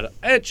sad.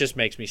 It just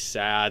makes me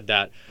sad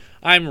that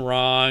I'm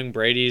wrong.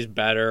 Brady's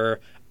better.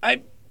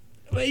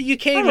 You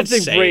can't even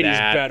say Brady's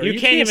that. Better. You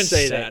can't even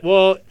say that.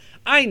 Well,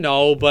 I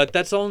know, but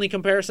that's the only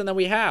comparison that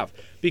we have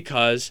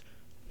because,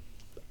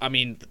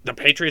 the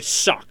Patriots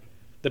suck.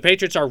 The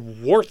Patriots are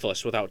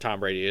worthless without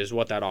Tom Brady is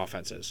what that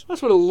offense is.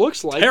 That's what it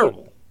looks like.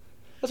 Terrible.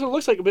 That's what it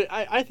looks like. But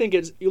I think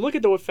you look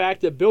at the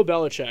fact that Bill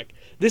Belichick,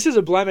 this is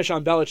a blemish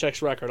on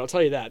Belichick's record, I'll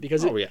tell you that.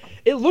 Because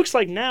it looks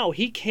like now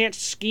he can't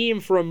scheme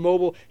for a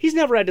mobile. He's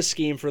never had to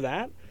scheme for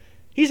that.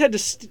 He's had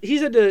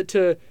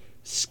to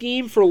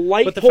scheme for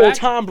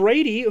Tom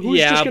Brady, who's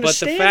just going to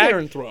stand there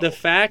and throw. The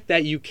fact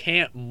that you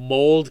can't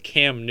mold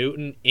Cam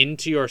Newton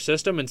into your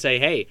system and say,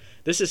 hey,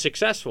 this is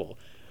successful.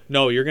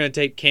 No, you're going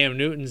to take Cam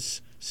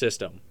Newton's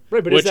system,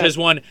 right, but which has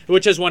won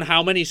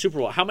how many Super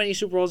Bowls? How many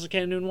Super Bowls has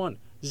Cam Newton won?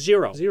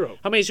 Zero. Zero.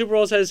 How many Super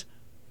Bowls has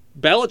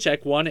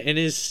Belichick won in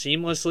his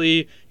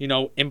seamlessly,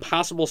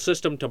 impossible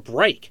system to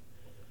break?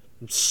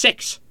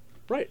 6.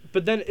 Right.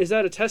 But then is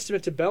that a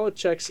testament to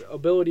Belichick's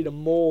ability to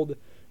mold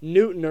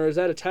Newton, or is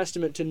that a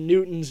testament to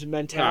Newton's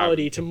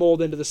mentality to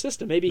mold into the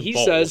system? Maybe he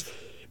both. says,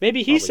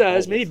 maybe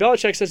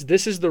Both. Belichick says,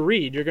 this is the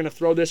read. You're going to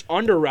throw this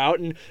under route,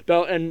 and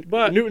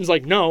Newton's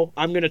like, no,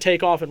 I'm going to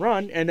take off and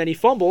run, and then he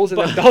fumbles,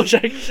 and then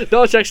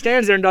Belichick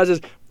stands there and does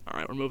his, all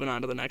right, we're moving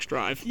on to the next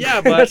drive.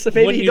 Yeah, but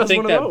wouldn't you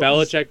think that those.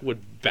 Belichick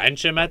would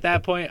bench him at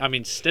that point? I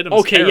mean, Stidham's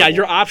okay, terrible. yeah,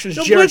 your option is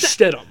Jared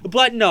Stidham.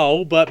 But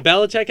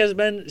Belichick has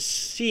been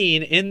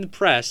seen in the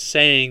press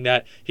saying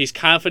that he's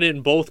confident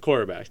in both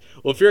quarterbacks.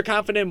 Well, if you're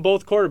confident in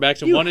both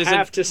quarterbacks and You one isn't,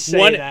 have to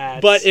say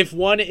that. But if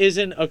one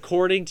isn't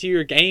according to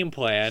your game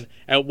plan,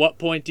 at what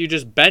point do you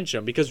just bench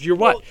him? Because you're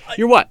what?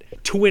 You're what?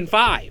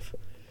 2-5.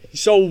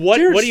 So what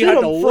do you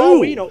have to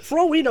lose? For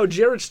all we know,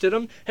 Jared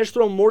Stidham has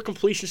thrown more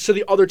completions to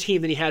the other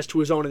team than he has to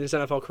his own in his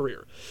NFL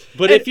career.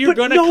 But if you're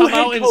going to come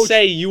out and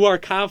say you are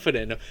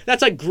confident,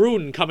 that's like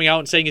Gruden coming out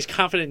and saying he's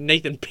confident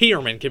Nathan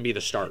Peterman can be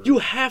the starter. You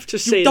have to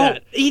say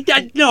that.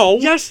 No.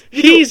 Yes,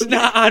 he's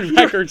not on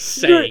record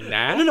saying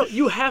that. No,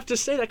 you have to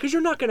say that because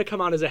you're not going to come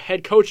out as a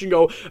head coach and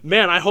go,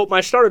 man, I hope my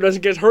starter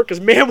doesn't get hurt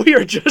because, man, we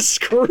are just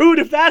screwed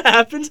if that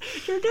happens.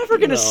 You're never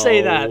going to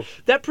say that.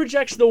 That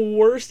projects the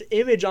worst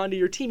image onto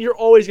your team. You're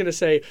always going to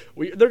say,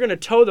 they're going to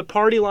toe the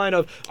party line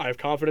of, I have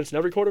confidence in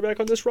every quarterback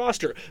on this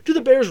roster. Do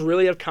the Bears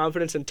really have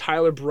confidence in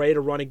Tyler Bray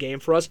to run a game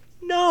for us?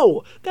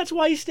 No. That's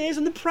why he stays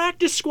in the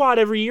practice squad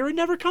every year. It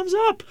never comes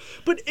up.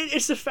 But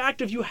it's the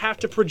fact of you have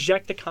to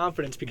project the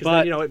confidence because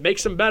then, it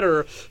makes them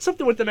better.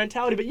 Something with the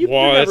mentality. But you're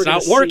never it's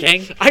not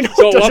working. I know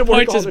so it doesn't at what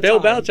point work does all the Bill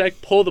time.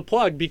 Belichick pull the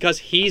plug? Because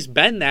he's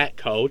been that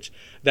coach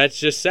that's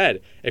just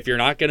said, if you're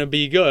not going to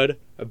be good,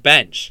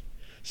 bench.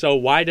 So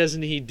why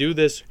doesn't he do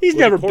this? He's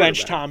never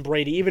benched Tom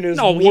Brady, even in his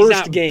worst worst he's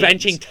not games.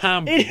 benching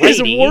Tom Brady. In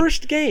his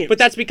worst game. But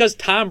that's because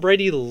Tom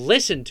Brady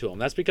listened to him.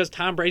 That's because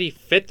Tom Brady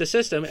fit the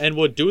system and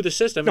would do the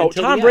system. No,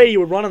 until Tom Brady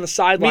would run on the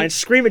sideline,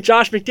 scream at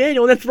Josh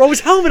McDaniel, and then throw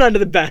his helmet onto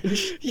the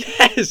bench.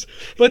 Yes,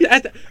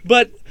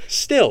 but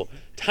still,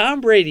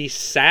 Tom Brady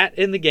sat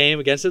in the game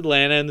against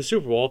Atlanta in the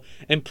Super Bowl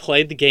and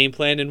played the game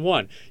plan and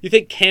won. You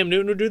think Cam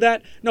Newton would do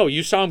that? No,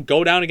 you saw him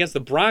go down against the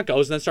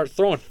Broncos and then start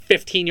throwing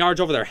 15 yards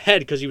over their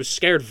head because he was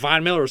scared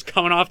Von Miller was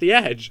coming off the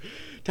edge.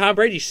 Tom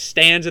Brady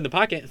stands in the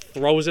pocket and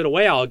throws it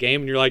away all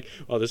game, and you're like,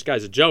 oh, this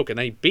guy's a joke, and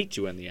then he beats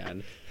you in the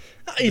end.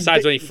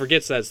 Besides when he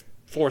forgets that's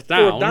fourth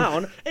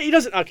down. He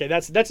doesn't. Okay,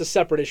 that's a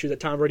separate issue that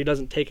Tom Brady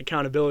doesn't take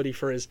accountability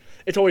for his.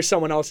 It's always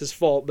someone else's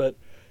fault, but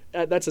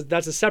that's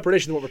a separate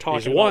issue than what we're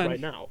talking about right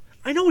now.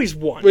 I know he's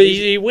won. Well,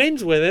 he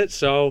wins with it,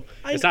 so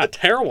it's not a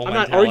terrible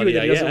mentality. I'm not arguing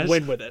that he doesn't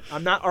win with it.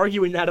 I'm not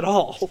arguing that at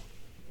all.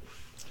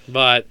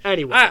 But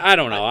anyway, I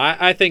don't know.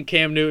 I think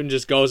Cam Newton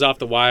just goes off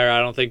the wire.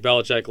 I don't think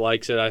Belichick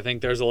likes it. I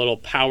think there's a little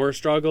power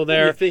struggle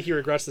there. Do you think he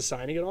regrets the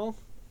signing at all?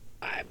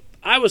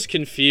 I was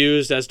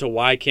confused as to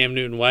why Cam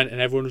Newton went, and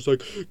everyone was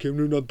like, Cam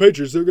Newton on the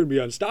Patriots, they're going to be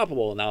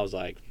unstoppable. And I was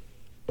like,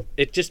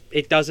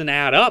 it doesn't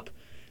add up.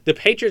 The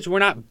Patriots were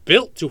not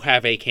built to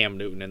have a Cam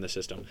Newton in the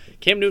system.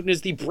 Cam Newton is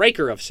the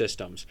breaker of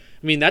systems.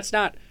 I mean, that's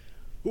not...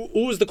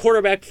 Who was the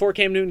quarterback before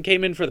Cam Newton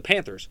came in for the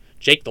Panthers?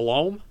 Jake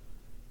Delhomme?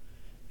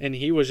 And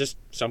he was just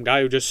some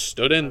guy who just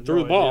stood in and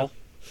threw the ball.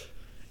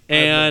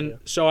 And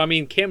so, I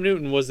mean, Cam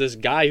Newton was this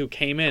guy who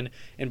came in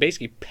and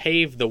basically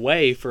paved the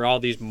way for all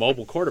these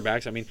mobile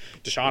quarterbacks. I mean,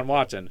 Deshaun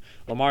Watson,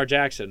 Lamar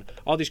Jackson,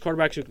 all these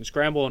quarterbacks who can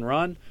scramble and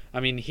run. I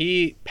mean,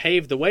 he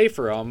paved the way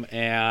for them,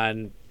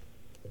 and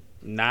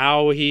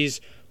now he's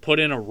put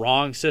in a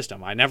wrong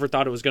system. I never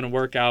thought it was going to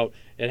work out.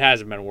 It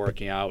hasn't been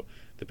working out.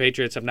 The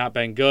Patriots have not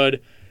been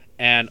good.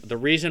 And the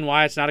reason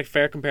why it's not a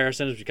fair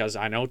comparison is because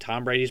I know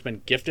Tom Brady's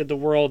been gifted the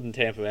world in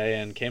Tampa Bay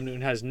and Cam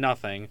Newton has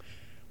nothing.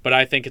 But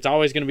I think it's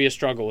always going to be a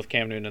struggle with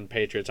Cam Newton and the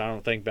Patriots. I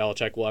don't think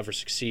Belichick will ever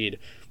succeed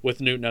with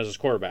Newton as his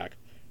quarterback.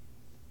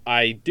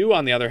 I do,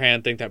 on the other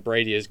hand, think that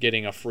Brady is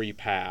getting a free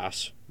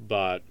pass.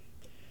 But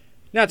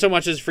not so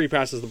much as a free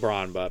pass as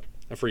LeBron, but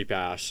a free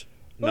pass.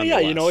 Well,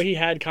 yeah, he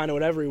had kind of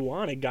whatever he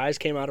wanted. Guys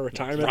came out of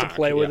retirement to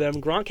play with him.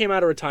 Gronk came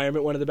out of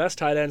retirement, one of the best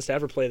tight ends to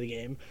ever play the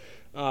game.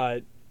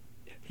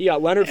 He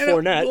got Leonard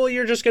Fournette. Well,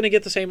 you're just going to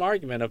get the same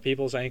argument of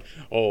people saying,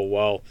 oh,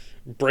 well,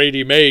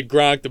 Brady made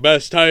Gronk the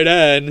best tight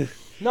end.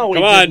 No,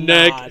 Come on,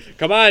 Nick.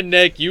 Come on,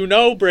 Nick. You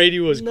know Brady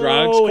was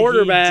Gronk's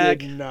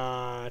quarterback. He did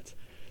not.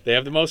 They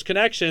have the most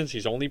connections.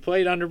 He's only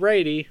played under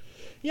Brady.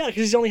 Yeah,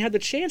 because he's only had the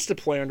chance to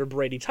play under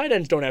Brady. Tight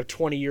ends don't have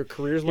 20-year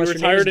careers unless he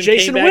retired and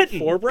Jason came back Witten.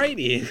 for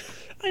Brady.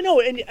 I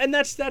know, and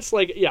that's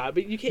like, yeah,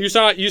 but you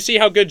can't. You see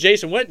how good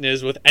Jason Witten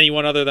is with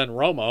anyone other than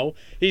Romo.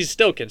 He's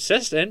still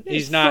consistent.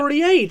 He's not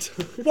 38.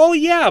 Well,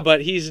 yeah,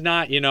 but he's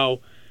not,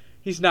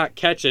 he's not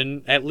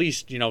catching at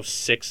least,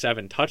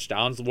 6-7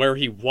 touchdowns where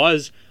he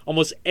was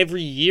almost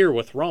every year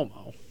with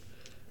Romo.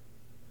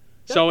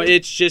 So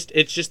it's just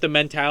the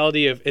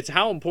mentality of it's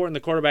how important the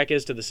quarterback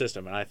is to the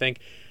system, and I think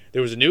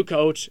there was a new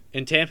coach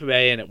in Tampa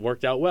Bay and it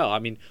worked out well. I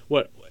mean,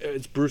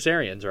 it's Bruce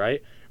Arians,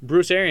 right?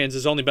 Bruce Arians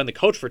has only been the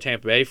coach for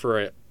Tampa Bay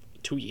for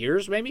 2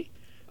 years, maybe?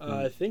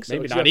 I think so.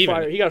 Maybe not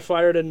even. He got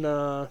fired in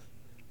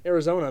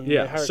Arizona. And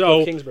Yeah. they hired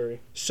Cliff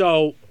Kingsbury.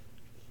 So,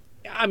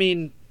 I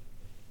mean,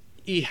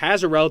 he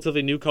has a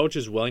relatively new coach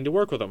who's willing to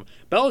work with him.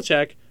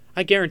 Belichick,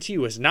 I guarantee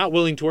you, is not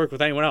willing to work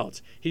with anyone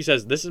else. He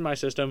says, this is my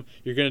system,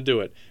 you're going to do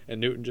it.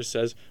 And Newton just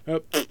says,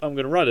 oh, I'm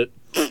going to run it,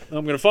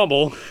 I'm going to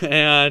fumble.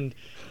 And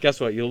guess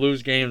what? You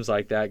lose games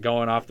like that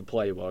going off the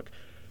playbook.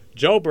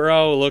 Joe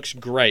Burrow looks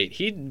great.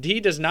 He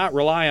does not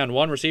rely on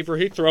one receiver.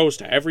 He throws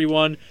to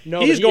everyone.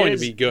 No, He's going to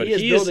be good.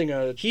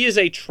 He is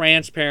a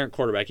transparent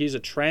quarterback. He's a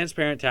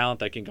transparent talent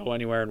that can go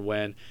anywhere and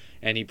win,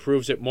 and he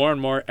proves it more and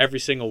more every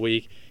single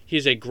week.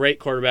 He's a great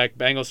quarterback.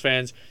 Bengals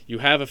fans, you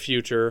have a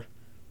future.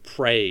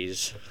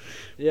 Praise.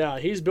 Yeah,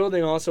 he's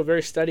building also a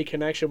very steady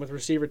connection with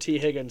receiver T.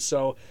 Higgins.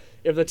 So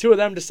if the two of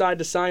them decide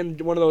to sign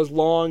one of those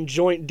long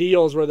joint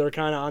deals where they're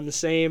kind of on the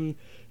same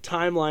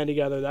timeline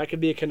together, that could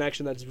be a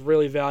connection that's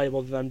really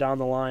valuable to them down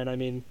the line. I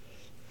mean,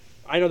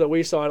 I know that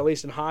we saw it, at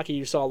least in hockey,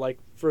 you saw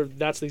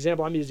that's the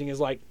example I'm using is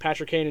like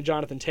Patrick Kane and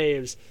Jonathan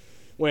Taves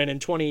when in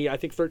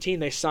 2013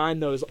 they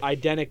signed those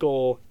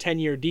identical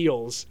 10-year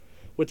deals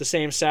with the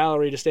same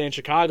salary to stay in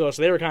Chicago.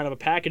 So they were kind of a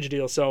package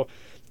deal. So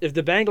if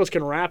the Bengals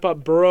can wrap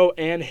up Burrow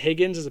and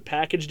Higgins as a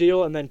package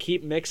deal and then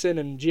keep Mixon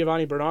and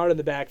Giovanni Bernard in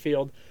the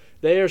backfield,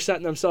 they are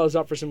setting themselves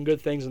up for some good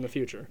things in the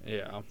future.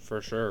 Yeah,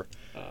 for sure.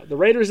 The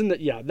Raiders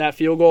that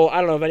field goal.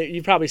 I don't know if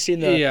you've probably seen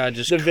the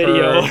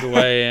video. Curved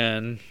way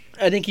in.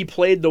 I think he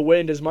played the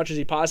wind as much as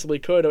he possibly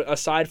could,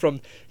 aside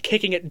from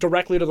kicking it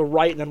directly to the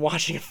right and then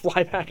watching it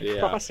fly back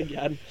across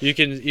again. You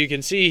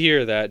can see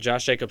here that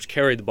Josh Jacobs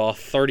carried the ball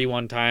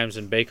 31 times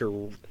and Baker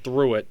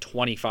threw it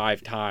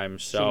 25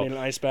 times. So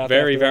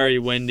very, very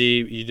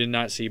windy. You did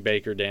not see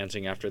Baker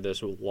dancing after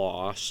this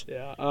loss.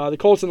 Yeah, the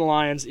Colts and the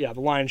Lions. Yeah,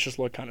 the Lions just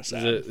look kind of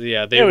sad.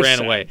 They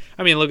ran away.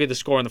 I mean, look at the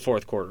score in the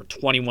fourth quarter: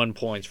 21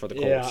 points for the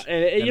Colts. Yeah,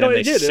 and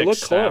it did. It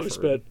looked close,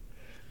 but.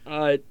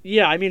 I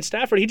mean,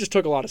 Stafford, he just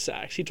took a lot of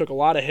sacks. He took a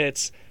lot of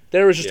hits.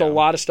 There was just a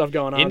lot of stuff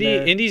going on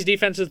there. Indy's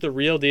defense is the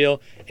real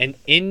deal. And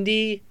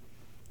Indy,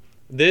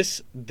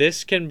 this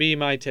can be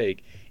my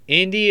take.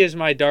 Indy is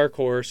my dark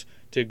horse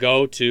to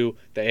go to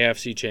the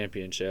AFC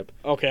Championship.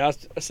 Okay, I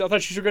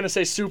thought you were going to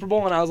say Super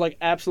Bowl, and I was like,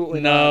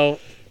 absolutely not.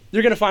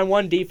 You're going to find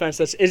one defense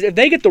if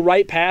they get the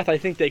right path, I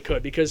think they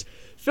could, because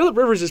Phillip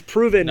Rivers has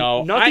proven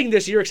nothing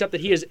this year except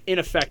that he is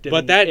ineffective.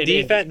 But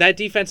that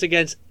defense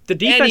against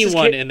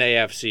anyone in the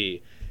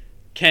AFC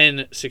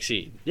can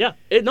succeed. Yeah.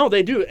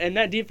 They do. And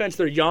that defense,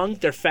 they're young,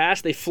 they're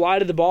fast, they fly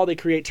to the ball, they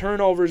create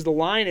turnovers. The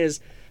line is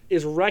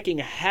wrecking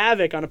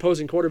havoc on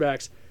opposing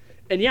quarterbacks.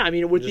 And yeah, I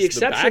mean, with the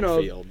exception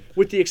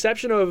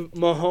of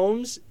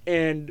Mahomes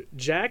and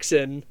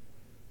Jackson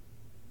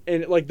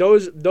and like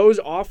those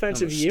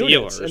offensive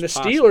units and the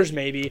Steelers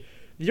maybe,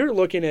 you're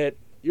looking at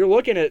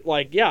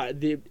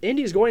the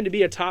Indy's going to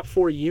be a top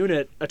 4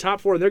 unit, they're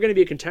going to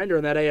be a contender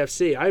in that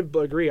AFC. I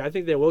agree. I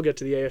think they will get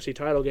to the AFC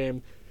title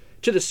game.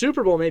 To the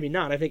Super Bowl, maybe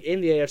not. I think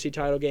in the AFC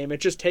title game, it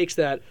just takes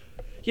that,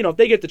 if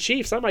they get the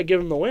Chiefs, I might give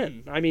them the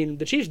win. I mean,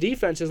 the Chiefs'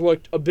 defense has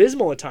looked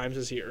abysmal at times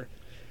this year.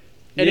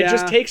 And it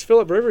just takes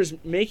Phillip Rivers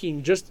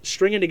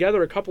stringing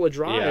together a couple of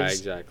drives. Yeah,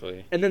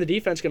 exactly. And then the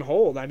defense can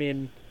hold. I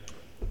mean.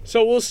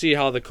 So we'll see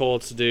how the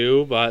Colts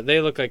do, but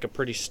they look like a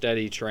pretty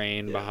steady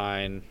train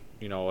behind,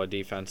 a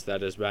defense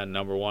that has been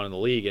number 1 in the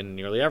league in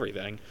nearly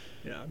everything.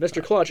 Yeah,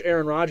 Mr. Clutch,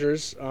 Aaron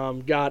Rodgers,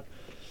 got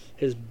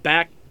his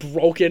back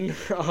broken.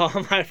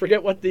 I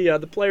forget what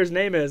the player's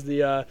name is.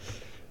 I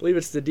believe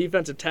it's the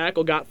defensive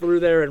tackle got through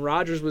there, and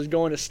Rodgers was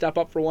going to step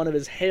up for one of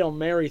his Hail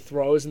Mary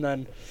throws, and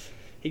then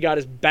he got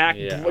his back,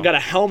 got a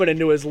helmet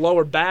into his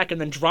lower back,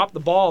 and then dropped the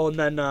ball, and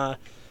then it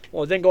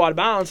didn't go out of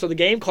bounds, so the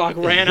game clock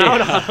ran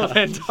out on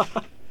him.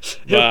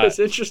 It was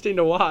interesting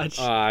to watch.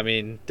 I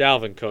mean,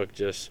 Dalvin Cook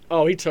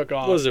he took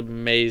off. Was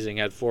amazing.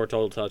 Had 4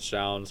 total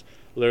touchdowns.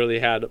 Literally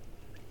had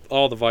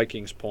all the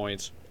Vikings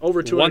points.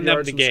 Over 200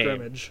 yards from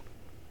scrimmage.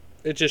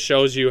 It just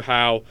shows you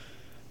how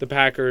the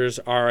Packers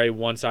are a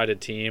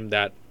one-sided team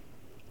that,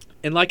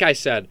 and like I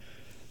said,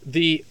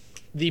 the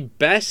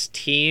best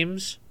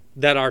teams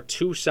that are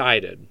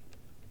two-sided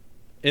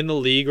in the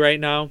league right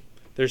now,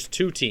 there's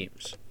 2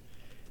 teams.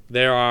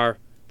 There are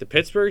the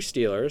Pittsburgh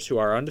Steelers, who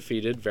are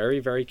undefeated,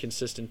 very, very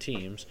consistent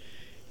teams,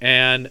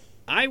 and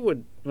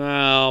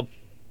now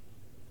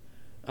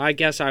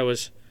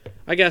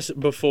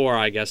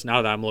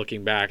that I'm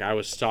looking back, I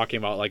was talking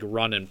about like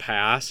run and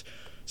pass.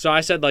 So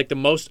I said like the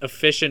most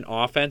efficient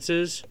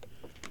offenses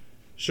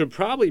should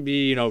probably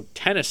be,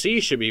 Tennessee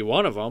should be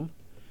one of them.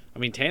 I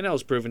mean,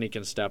 Tannehill's proven he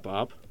can step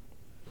up.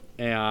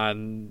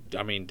 And,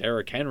 I mean,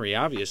 Derrick Henry,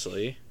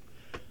 obviously.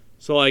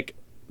 So, like,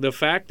 the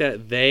fact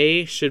that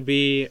they should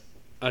be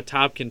a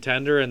top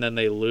contender and then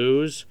they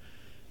lose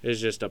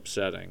is just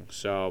upsetting.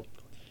 So,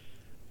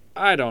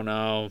 I don't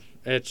know.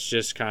 It's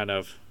just kind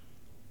of...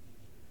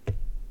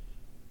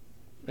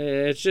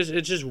 It's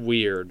just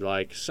weird.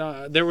 Like,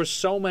 there were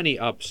so many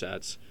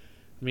upsets.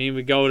 I mean,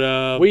 we go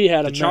to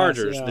the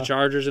Chargers, the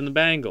Chargers and the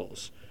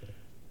Bengals.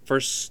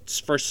 For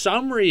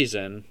some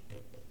reason,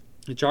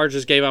 the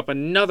Chargers gave up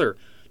another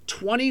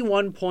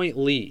 21-point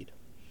lead.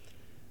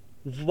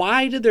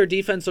 why did their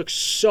defense look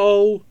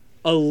so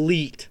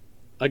elite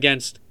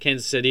against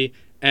Kansas City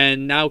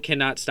and now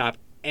cannot stop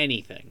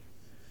anything?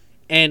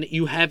 And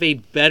you have a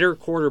better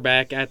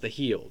quarterback at the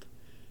field.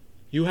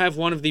 You have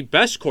one of the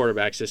best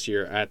quarterbacks this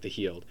year at the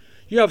field.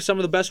 You have some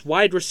of the best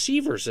wide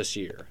receivers this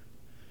year.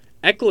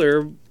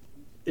 Eckler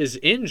is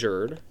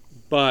injured,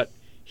 but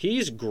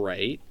he's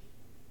great.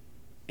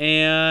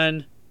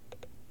 And,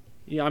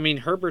 yeah, I mean,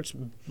 Herbert's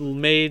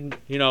made,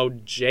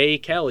 Jay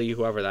Kelly,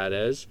 whoever that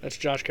is. That's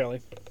Josh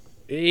Kelly.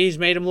 He's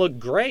made him look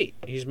great.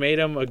 He's made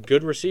him a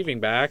good receiving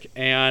back.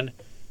 And,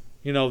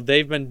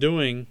 they've been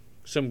doing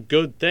some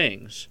good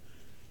things.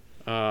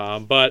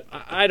 But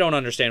I don't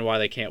understand why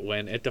they can't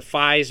win. It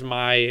defies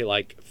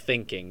my,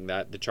 thinking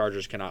that the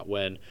Chargers cannot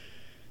win.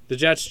 The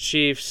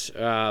Jets-Chiefs,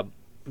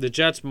 the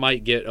Jets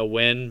might get a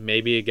win,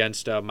 maybe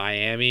against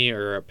Miami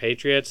or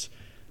Patriots.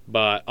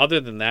 But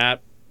other than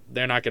that,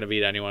 they're not going to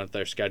beat anyone at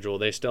their schedule.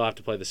 They still have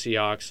to play the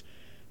Seahawks.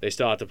 They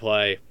still have to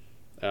play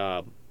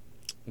the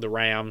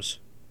Rams.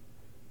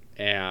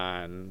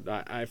 And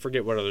I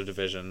forget what other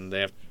division. They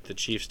have the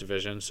Chiefs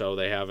division, so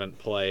they haven't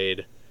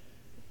played.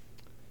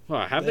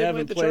 Well, have they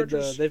played the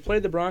Chargers? They've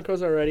played the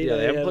Broncos already. Yeah,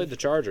 they haven't played the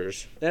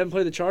Chargers. They haven't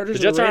played the Chargers.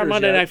 The Jets are on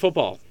Monday Night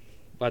Football.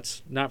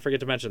 Let's not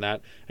forget to mention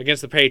that.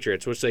 Against the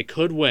Patriots, which they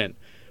could win.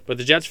 But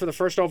the Jets for the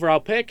first overall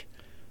pick,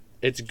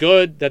 it's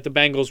good that the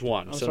Bengals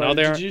won.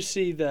 Did you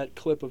see that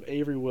clip of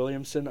Avery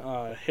Williamson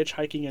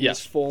hitchhiking in his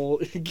full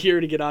gear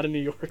to get out of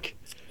New York?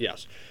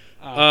 Yes.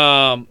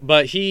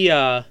 But he...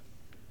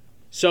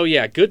 So,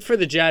 yeah, good for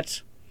the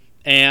Jets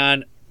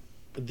and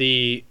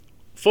the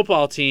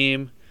football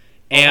team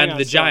and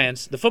the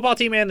Giants. The football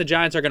team and the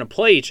Giants are going to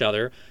play each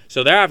other,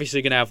 so they're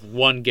obviously going to have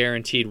one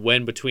guaranteed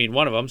win between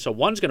one of them, so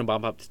one's going to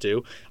bump up to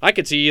 2. I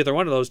could see either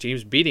one of those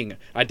teams beating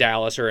a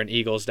Dallas or an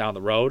Eagles down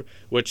the road,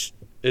 which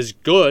is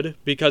good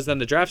because then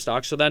the draft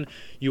stock. So then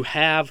you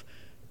have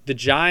the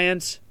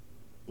Giants,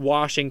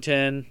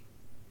 Washington,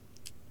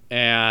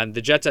 and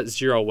the Jets at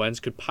 0 wins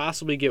could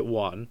possibly get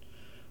 1.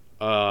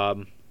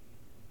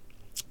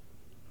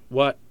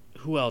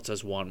 Who else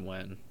has 1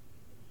 win?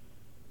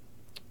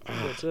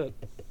 That's it.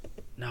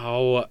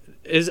 No,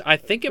 I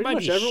think it might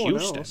be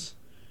Houston. Else.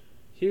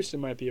 Houston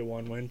might be a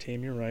 1-win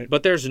team. You're right.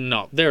 But there's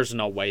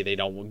no way they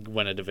don't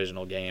win a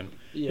divisional game.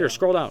 Yeah. Here,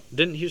 scroll down.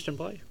 Didn't Houston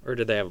play, or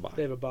did they have a bye?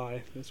 They have a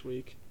bye this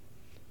week.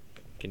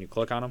 Can you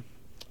click on them?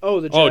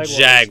 Oh, the Jaguars.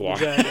 Jaguars.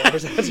 The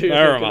Jaguars. That's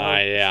Never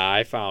mind. Yeah,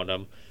 I found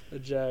them. The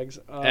Jags.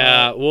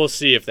 We'll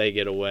see if they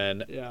get a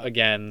win. Yeah.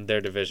 Again,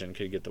 their division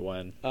could get the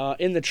win.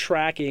 In the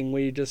tracking,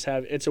 we just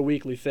have it's a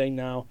weekly thing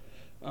now.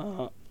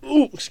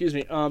 Excuse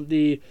me.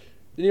 The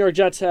New York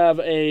Jets have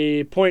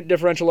a point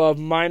differential of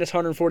minus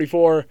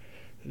 144.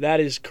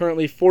 That is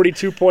currently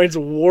 42 points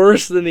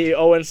worse than the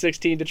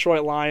 0-16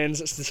 Detroit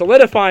Lions,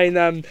 solidifying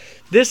them.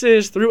 This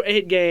is, through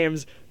 8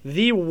 games,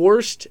 the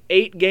worst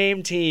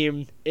 8-game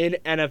team in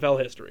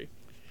NFL history.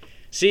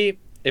 See,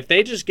 if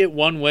they just get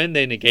 1 win,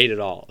 they negate it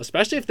all.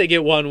 Especially if they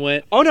get 1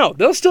 win. Oh, no.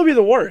 They'll still be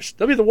the worst.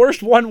 They'll be the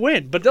worst 1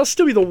 win, but they'll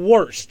still be the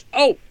worst.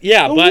 Oh,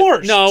 yeah. The but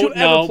worst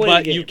No,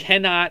 but you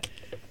cannot...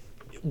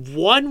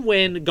 1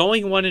 win,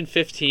 going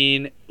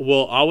 1-15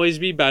 will always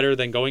be better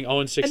than going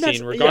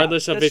 0-16,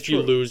 regardless of if you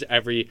lose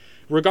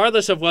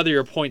regardless of whether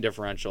your point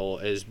differential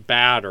is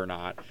bad or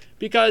not.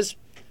 Because,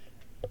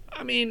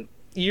 I mean,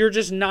 you're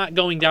just not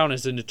going down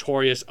as a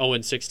notorious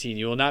 0-16.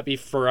 You will not be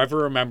forever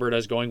remembered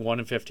as going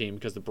 1-15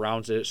 because the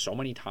Browns did it so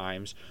many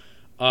times.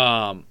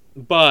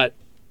 But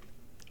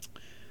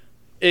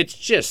it's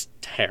just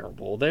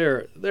terrible.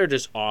 They're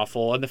just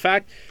awful. And the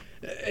fact...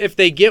 If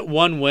they get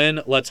 1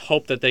 win, let's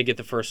hope that they get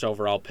the first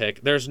overall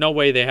pick. There's no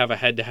way they have a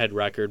head-to-head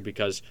record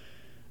because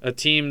a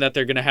team that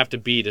they're going to have to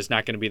beat is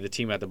not going to be the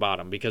team at the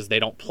bottom because they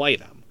don't play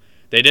them.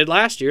 They did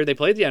last year. They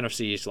played the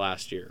NFC East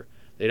last year.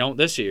 They don't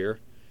this year.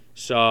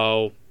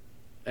 So,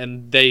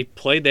 and they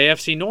played the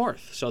AFC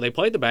North. So they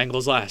played the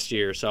Bengals last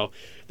year. So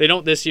they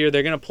don't this year.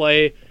 They're going to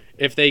play...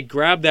 If they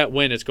grab that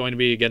win, it's going to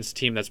be against a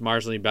team that's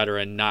marginally better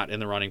and not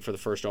in the running for the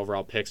first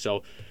overall pick.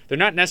 So they're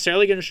not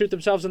necessarily going to shoot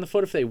themselves in the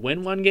foot if they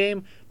win 1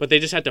 game, but they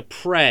just have to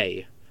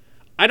pray.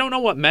 I don't know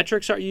what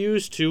metrics are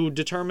used to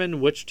determine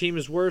which team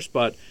is worse,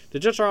 but the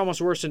Jets are almost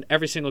worse in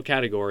every single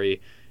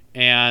category,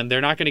 and they're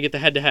not going to get the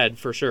head-to-head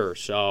for sure.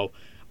 So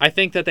I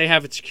think that they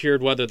have it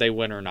secured whether they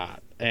win or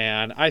not,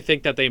 and I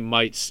think that they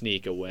might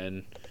sneak a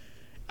win.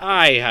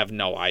 I have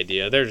no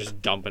idea. They're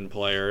just dumping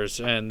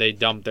players, and they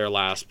dumped their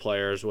last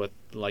players with,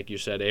 like you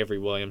said, Avery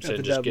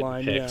Williamson just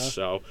deadline, getting picked. Yeah.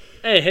 So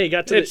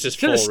got to the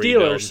Steelers,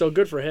 rebuild. So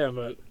good for him.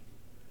 But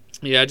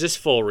yeah, just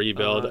full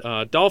rebuild.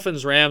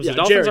 Dolphins, Rams. The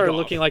Dolphins are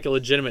looking like a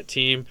legitimate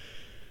team.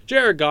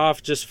 Jared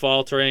Goff just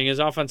faltering. His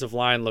offensive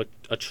line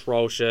looked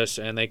atrocious,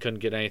 and they couldn't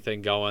get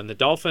anything going. The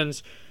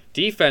Dolphins'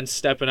 defense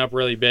stepping up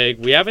really big.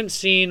 We haven't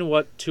seen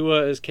what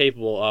Tua is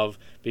capable of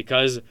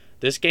because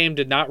this game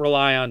did not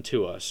rely on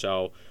Tua.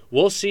 So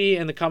we'll see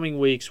in the coming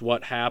weeks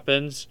what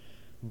happens,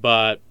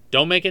 but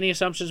don't make any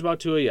assumptions about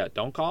Tua yet.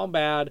 Don't call him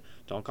bad.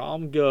 Don't call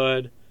him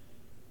good.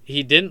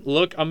 He didn't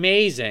look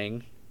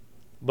amazing,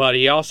 but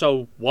he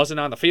also wasn't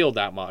on the field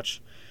that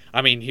much.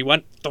 I mean, he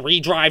went 3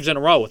 drives in a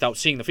row without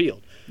seeing the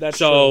field. That's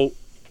so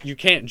true. You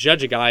can't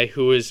judge a guy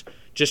who is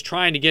just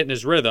trying to get in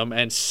his rhythm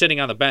and sitting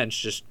on the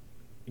bench just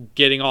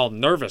getting all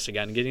nervous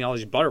again, getting all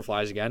these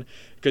butterflies again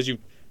because you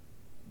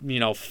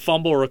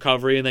fumble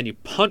recovery and then you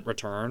punt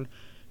return,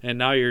 and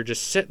now you're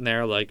just sitting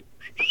there like,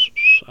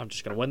 I'm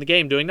just going to win the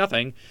game doing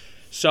nothing.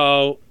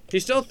 So he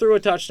still threw a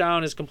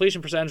touchdown. His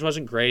completion percentage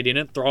wasn't great. He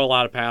didn't throw a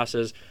lot of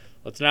passes.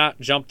 Let's not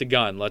jump the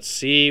gun. Let's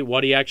see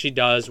what he actually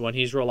does when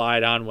he's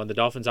relied on, when the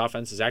Dolphins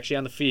offense is actually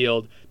on the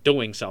field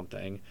doing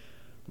something.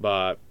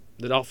 But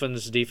the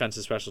Dolphins defense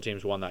and special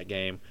teams won that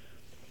game.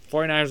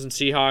 49ers and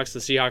Seahawks. The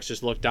Seahawks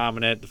just look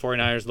dominant. The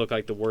 49ers look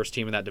like the worst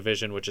team in that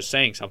division, which is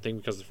saying something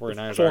because the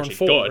 49ers are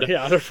actually good.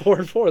 Yeah, they're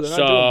 4-4. They're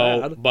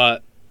not doing bad.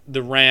 But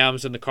the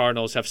Rams and the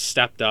Cardinals have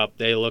stepped up.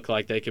 They look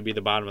like they could be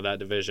the bottom of that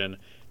division.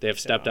 They have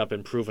stepped up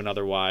and proven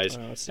otherwise.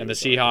 And the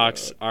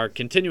Seahawks are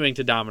continuing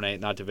to dominate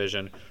in that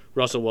division.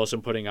 Russell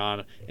Wilson putting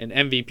on an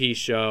MVP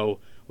show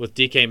with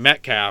DK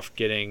Metcalf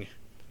getting,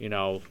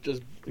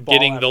 just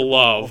getting the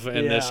love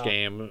in this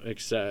game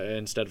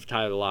instead of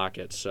Tyler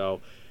Lockett.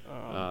 So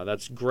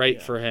that's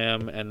great for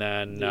him. And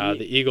then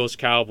the Eagles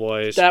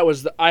Cowboys. That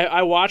was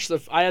I watched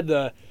I had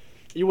the,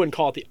 you wouldn't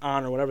call it the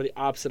honor, whatever the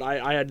opposite.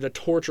 I had the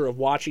torture of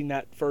watching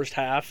that first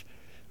half.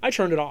 I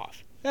turned it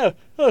off. That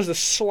was the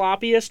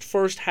sloppiest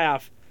first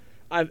half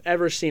I've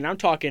ever seen. I'm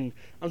talking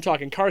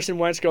Carson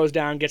Wentz goes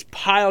down, gets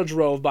pile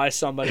drove by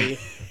somebody,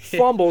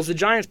 fumbles, the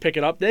Giants pick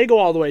it up, they go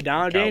all the way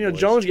down. Cowboys. Daniel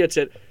Jones gets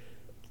it.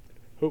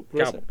 Who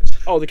Cowboys.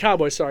 Oh, the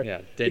Cowboys, sorry.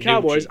 Yeah, the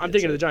Cowboys. I'm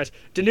thinking of the Giants.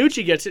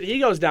 DiNucci gets it. He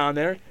goes down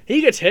there. He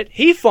gets hit.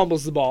 He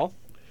fumbles the ball.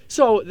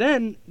 So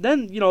then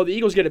the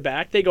Eagles get it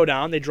back. They go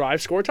down. They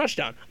drive, score a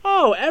touchdown.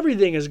 Oh,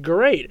 everything is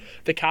great.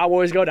 The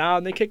Cowboys go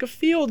down. They kick a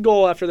field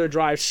goal after their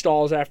drive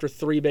stalls after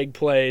 3 big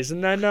plays.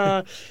 And then,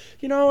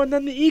 and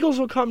then the Eagles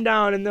will come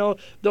down and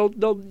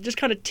they'll just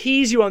kind of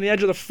tease you on the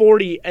edge of the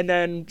 40 and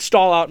then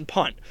stall out and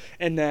punt.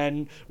 And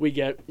then we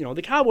get,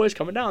 the Cowboys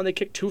coming down. They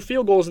kick 2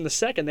 field goals in the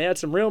second. They had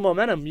some real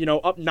momentum,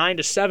 up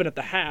 9-7 at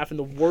the half in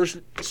the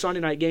worst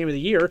Sunday night game of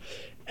the year.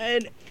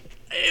 And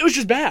it was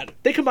just bad.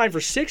 They combined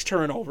for 6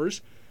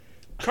 turnovers.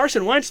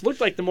 Carson Wentz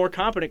looked like the more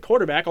competent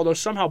quarterback, although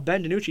somehow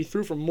Ben DiNucci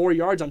threw for more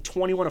yards on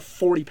 21 of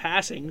 40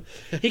 passing.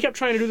 He kept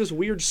trying to do this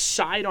weird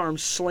sidearm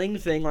sling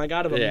thing like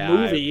out of a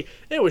movie.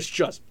 It was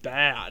just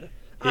bad.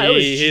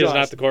 He is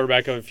not the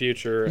quarterback of the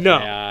future. No.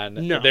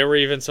 And there were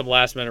even some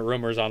last-minute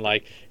rumors on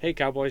hey,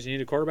 Cowboys, you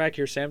need a quarterback?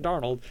 Here's Sam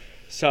Darnold.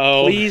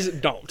 So please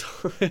don't.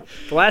 The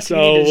last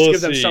thing you need is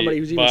give them somebody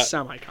who's even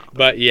semi-competent.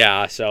 But,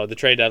 yeah, so the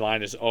trade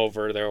deadline is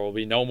over. There will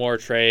be no more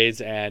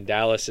trades, and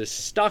Dallas is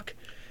stuck.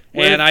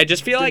 And I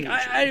just feel like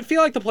I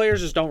feel like the players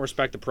just don't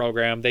respect the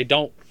program. They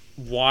don't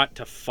want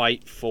to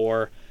fight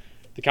for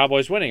the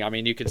Cowboys winning. I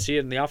mean, you can see it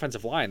in the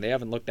offensive line. They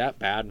haven't looked that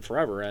bad in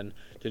forever. And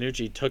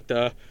DiNucci took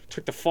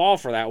the fall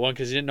for that one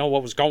because he didn't know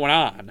what was going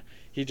on.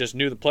 He just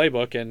knew the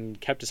playbook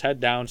and kept his head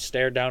down,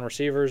 stared down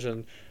receivers,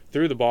 and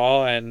threw the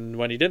ball. And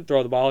when he didn't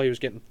throw the ball, he was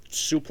getting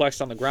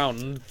suplexed on the ground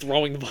and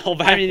throwing the ball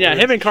back. I mean, yeah,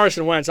 him and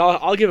Carson Wentz,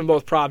 I'll give them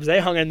both props. They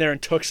hung in there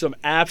and took some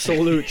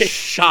absolute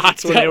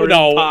shots when they were in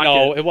the pocket.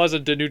 No, it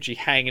wasn't DiNucci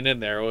hanging in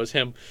there. It was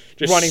him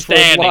just running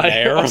standing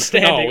there. Oh,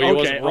 standing. No, he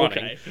wasn't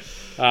running. Okay.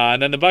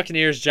 And then the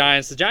Buccaneers,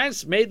 Giants. The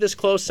Giants made this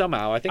close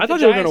somehow. I think they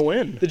were going to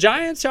win. The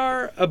Giants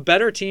are a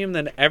better team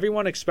than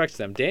everyone expects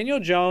them. Daniel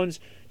Jones,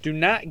 do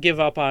not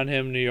give up on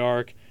him, New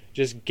York.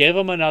 Just give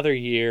him another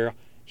year.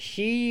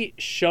 He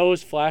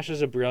shows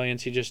flashes of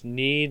brilliance. He just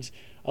needs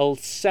a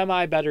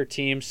semi-better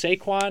team.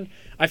 Saquon,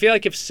 I feel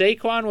like if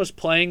Saquon was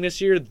playing this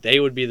year, they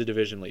would be the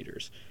division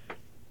leaders.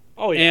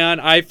 Oh, yeah.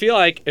 And I feel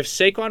like if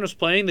Saquon was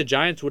playing, the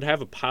Giants would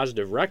have a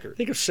positive record. I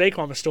think if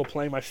Saquon was still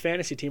playing, my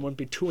fantasy team wouldn't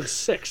be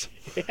 2-6.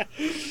 Yeah.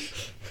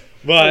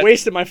 But I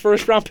wasted my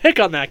first-round pick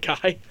on that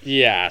guy.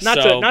 Yeah.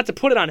 Not to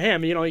put it on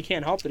him. He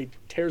can't help that he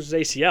tears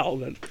his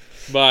ACL.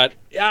 But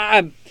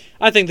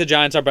I think the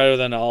Giants are better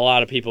than a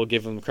lot of people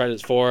give them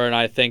credits for, and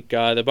I think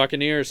the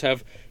Buccaneers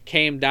have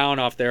came down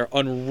off their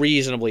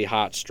unreasonably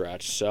hot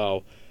stretch.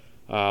 So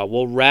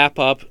we'll wrap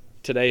up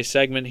today's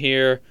segment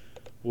here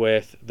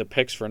with the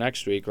picks for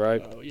next week,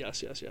 right? Oh,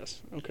 yes.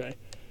 Okay.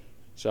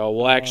 So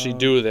we'll actually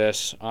do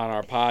this on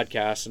our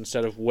podcast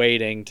instead of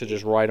waiting to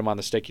just write them on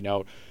the sticky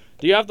note.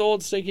 Do you have the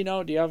old sticky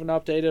note? Do you have an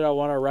updated on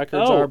what our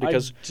records are?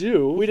 Because I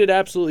do. We did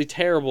absolutely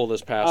terrible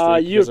this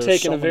past week. You've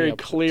taken a very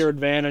clear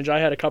advantage. I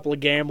had a couple of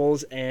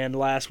gambles, and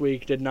last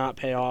week did not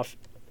pay off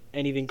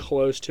anything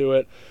close to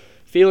it.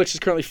 Felix is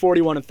currently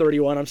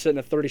 41-31. I'm sitting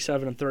at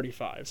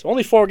 37-35. So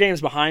only 4 games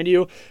behind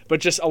you,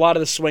 but just a lot of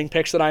the swing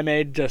picks that I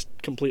made just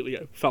completely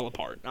fell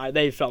apart.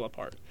 They fell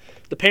apart.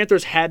 The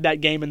Panthers had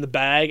that game in the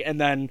bag,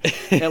 and then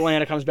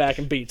Atlanta comes back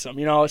and beats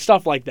them.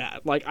 Stuff like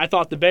that. Like, I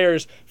thought the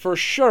Bears, for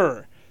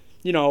sure,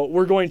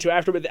 we're going to,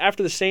 after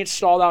the Saints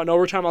stalled out in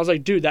overtime, I was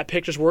like, dude, that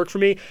pick just worked for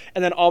me.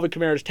 And then Alvin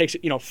Kamara just takes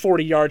it,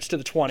 40 yards to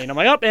the 20. And I'm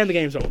like, and the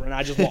game's over. And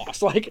I just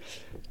lost. Like,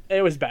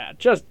 it was bad.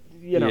 Just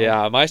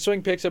Yeah, my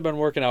swing picks have been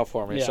working out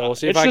for me, so we'll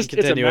see if I can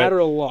continue it's a matter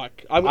of luck.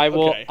 I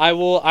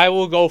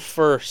will go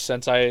first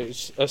since I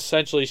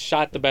essentially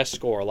shot the best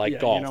score, like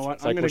golf. You know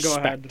what? I'm going to go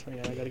ahead.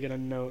 Yeah, I got to get a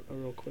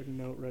real quick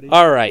note ready.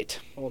 All right.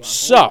 Hold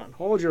on.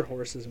 Hold your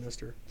horses,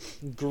 mister.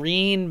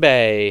 Green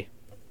Bay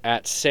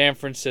at San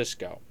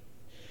Francisco.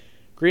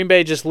 Green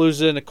Bay just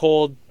loses in a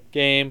cold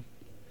game.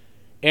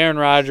 Aaron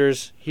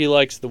Rodgers, he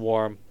likes the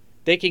warm.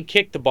 They can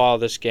kick the ball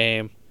this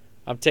game.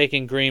 I'm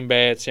taking Green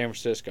Bay at San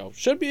Francisco.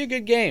 Should be a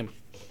good game,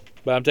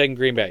 but I'm taking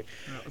Green Bay.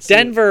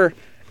 Denver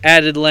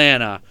at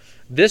Atlanta.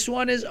 This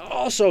one is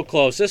also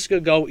close. This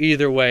could go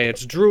either way.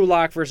 It's Drew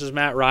Lock versus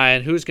Matt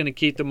Ryan. Who's going to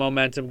keep the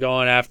momentum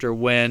going after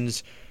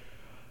wins?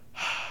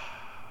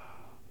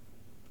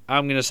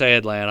 I'm going to say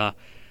Atlanta.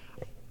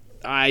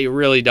 I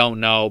really don't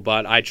know,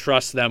 but I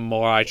trust them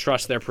more. I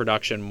trust their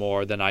production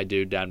more than I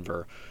do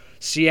Denver.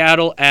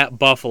 Seattle at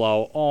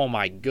Buffalo. Oh,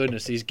 my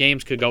goodness. These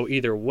games could go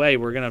either way.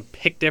 We're going to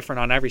pick different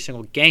on every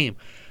single game.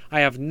 I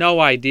have no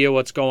idea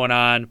what's going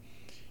on.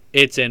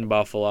 It's in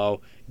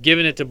Buffalo.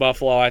 Giving it to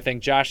Buffalo, I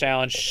think Josh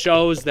Allen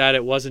shows that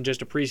it wasn't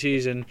just a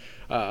preseason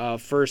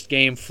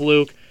first-game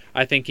fluke.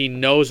 I think he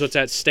knows what's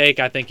at stake.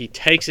 I think he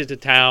takes it to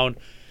town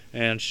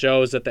and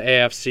shows that the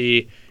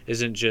AFC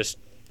isn't just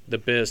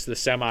the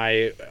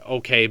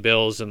semi-okay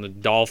Bills and the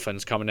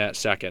Dolphins coming at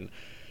second.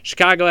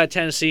 Chicago at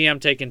Tennessee. I'm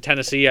taking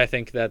Tennessee. I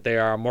think that they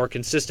are a more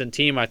consistent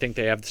team. I think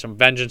they have some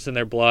vengeance in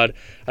their blood.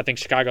 I think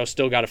Chicago's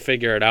still got to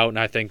figure it out, and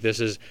I think this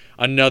is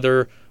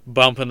another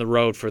bump in the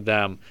road for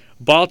them.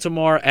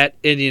 Baltimore at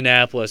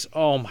Indianapolis.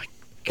 Oh, my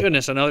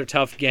goodness, another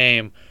tough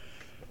game.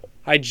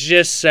 I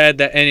just said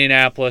that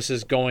Indianapolis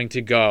is going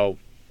to go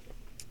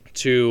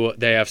to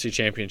the AFC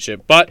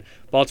Championship, but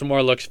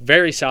Baltimore looks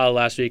very solid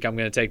last week. I'm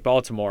going to take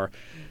Baltimore.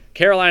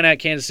 Carolina at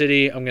Kansas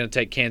City. I'm going to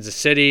take Kansas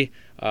City.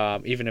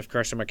 Even if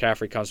Christian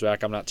McCaffrey comes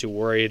back, I'm not too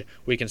worried.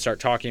 We can start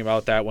talking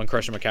about that when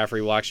Christian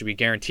McCaffrey will actually be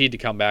guaranteed to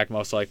come back,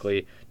 most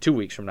likely 2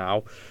 weeks from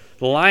now.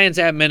 The Lions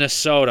at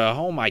Minnesota.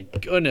 Oh, my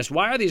goodness.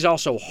 Why are these all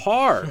so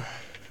hard?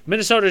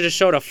 Minnesota just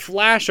showed a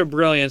flash of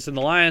brilliance, and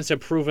the Lions have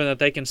proven that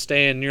they can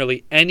stay in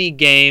nearly any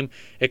game.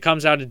 It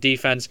comes out of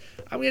defense.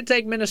 I'm going to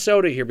take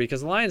Minnesota here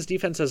because the Lions'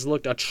 defense has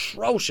looked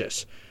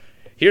atrocious.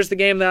 Here's the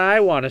game that I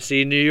want to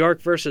see, New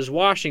York versus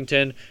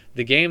Washington,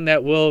 the game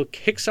that will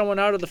kick someone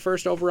out of the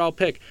first overall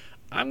pick.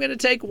 I'm going to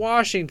take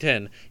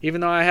Washington.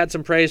 Even though I had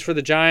some praise for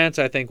the Giants,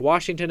 I think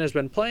Washington has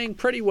been playing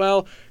pretty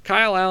well.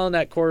 Kyle Allen,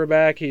 that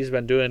quarterback, he's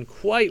been doing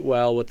quite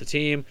well with the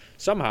team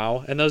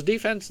somehow. And that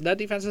defense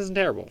isn't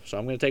terrible. So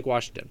I'm going to take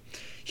Washington.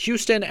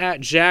 Houston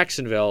at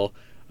Jacksonville.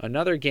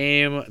 Another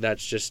game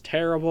that's just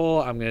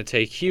terrible. I'm going to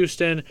take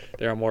Houston.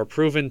 They're a more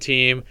proven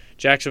team.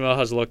 Jacksonville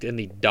has looked in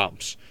the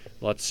dumps.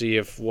 Let's see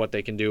what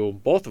they can do.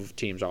 Both of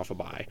teams off a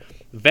bye.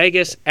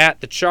 Vegas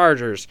at the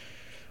Chargers.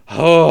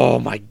 Oh,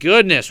 my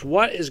goodness.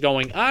 What is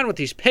going on with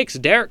these picks?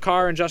 Derek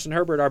Carr and Justin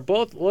Herbert are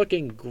both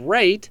looking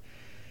great.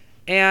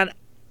 And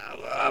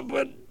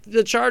but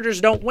the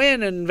Chargers don't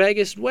win and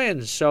Vegas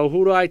wins. So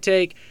who do I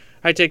take?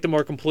 I take the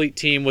more complete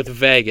team with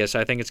Vegas.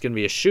 I think it's going to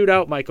be a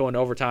shootout. Might go into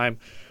overtime.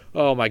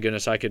 Oh, my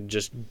goodness. I could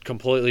just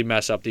completely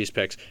mess up these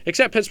picks.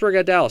 Except Pittsburgh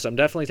at Dallas. I'm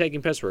definitely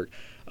taking Pittsburgh.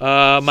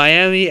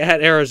 Miami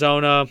at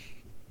Arizona.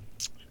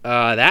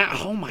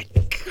 Oh, my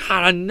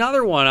God.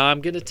 Another one.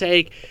 I'm going to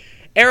take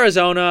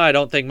Arizona. I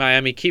don't think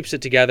Miami keeps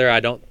it together. I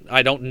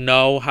don't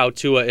know how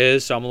Tua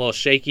is, so I'm a little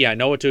shaky. I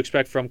know what to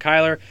expect from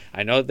Kyler.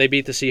 I know that they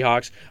beat the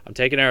Seahawks. I'm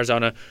taking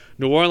Arizona.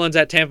 New Orleans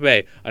at Tampa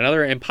Bay.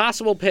 Another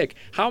impossible pick.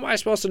 How am I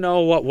supposed to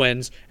know what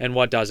wins and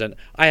what doesn't?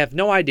 I have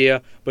no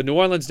idea, but New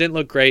Orleans didn't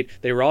look great.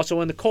 They were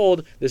also in the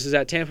cold. This is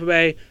at Tampa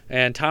Bay,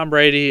 and Tom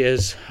Brady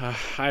is,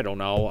 I don't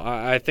know.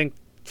 I think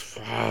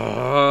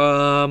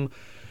I'm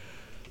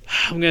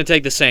going to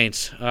take the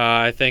Saints.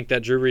 I think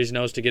that Drew Brees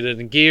knows to get it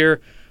in gear.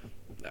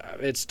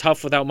 It's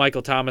tough without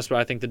Michael Thomas, but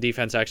I think the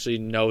defense actually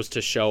knows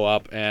to show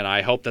up, and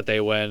I hope that they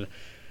win.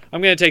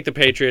 I'm going to take the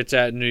Patriots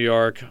at New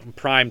York.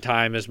 Prime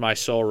time is my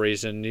sole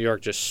reason. New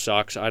York just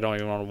sucks. I don't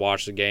even want to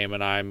watch the game,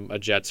 and I'm a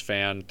Jets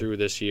fan through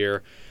this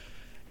year.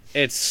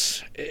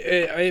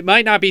 It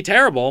might not be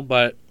terrible,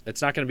 but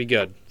it's not going to be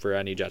good for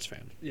any Jets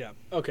fan. Yeah.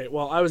 Okay.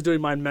 Well, I was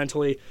doing mine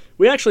mentally.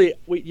 We I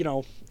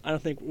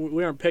don't think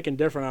we aren't picking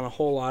different on a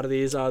whole lot of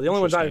these. The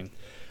only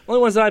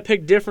ones that I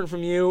picked different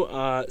from you,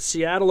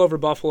 Seattle over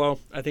Buffalo.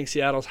 I think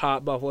Seattle's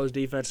hot. Buffalo's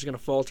defense is going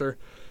to falter.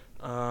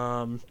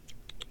 I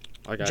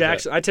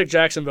took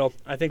Jacksonville.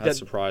 I think that's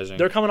surprising.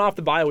 They're coming off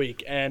the bye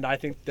week, and I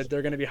think that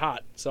they're going to be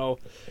hot. So,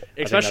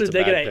 especially if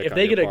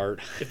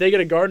they get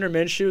a Gardner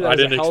Minshew, that's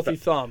a healthy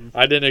thumb.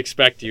 I didn't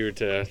expect you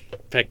to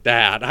pick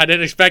that. I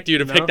didn't expect you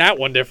to pick that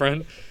one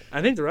different.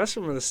 I think the rest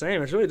of them are the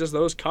same. It's really just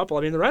those couple.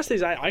 I mean, the rest of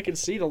these, I can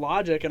see the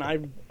logic, and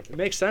it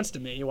makes sense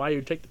to me why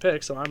you take the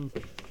pick. So I'm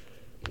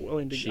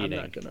willing to. Cheating. I'm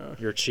not gonna.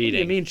 You're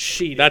cheating. What do you mean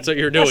cheating? That's what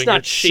you're doing. That's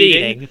not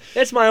cheating.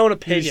 It's my own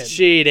opinion. You're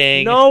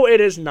cheating. No,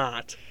 it is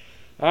not.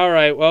 All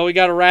right. Well, we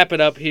got to wrap it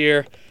up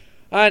here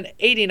on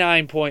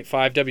 89.5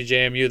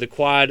 WJMU, The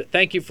Quad.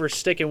 Thank you for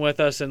sticking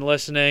with us and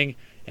listening,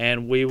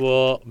 and we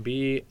will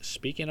be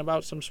speaking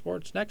about some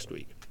sports next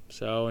week.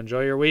 So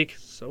enjoy your week.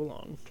 So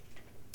long.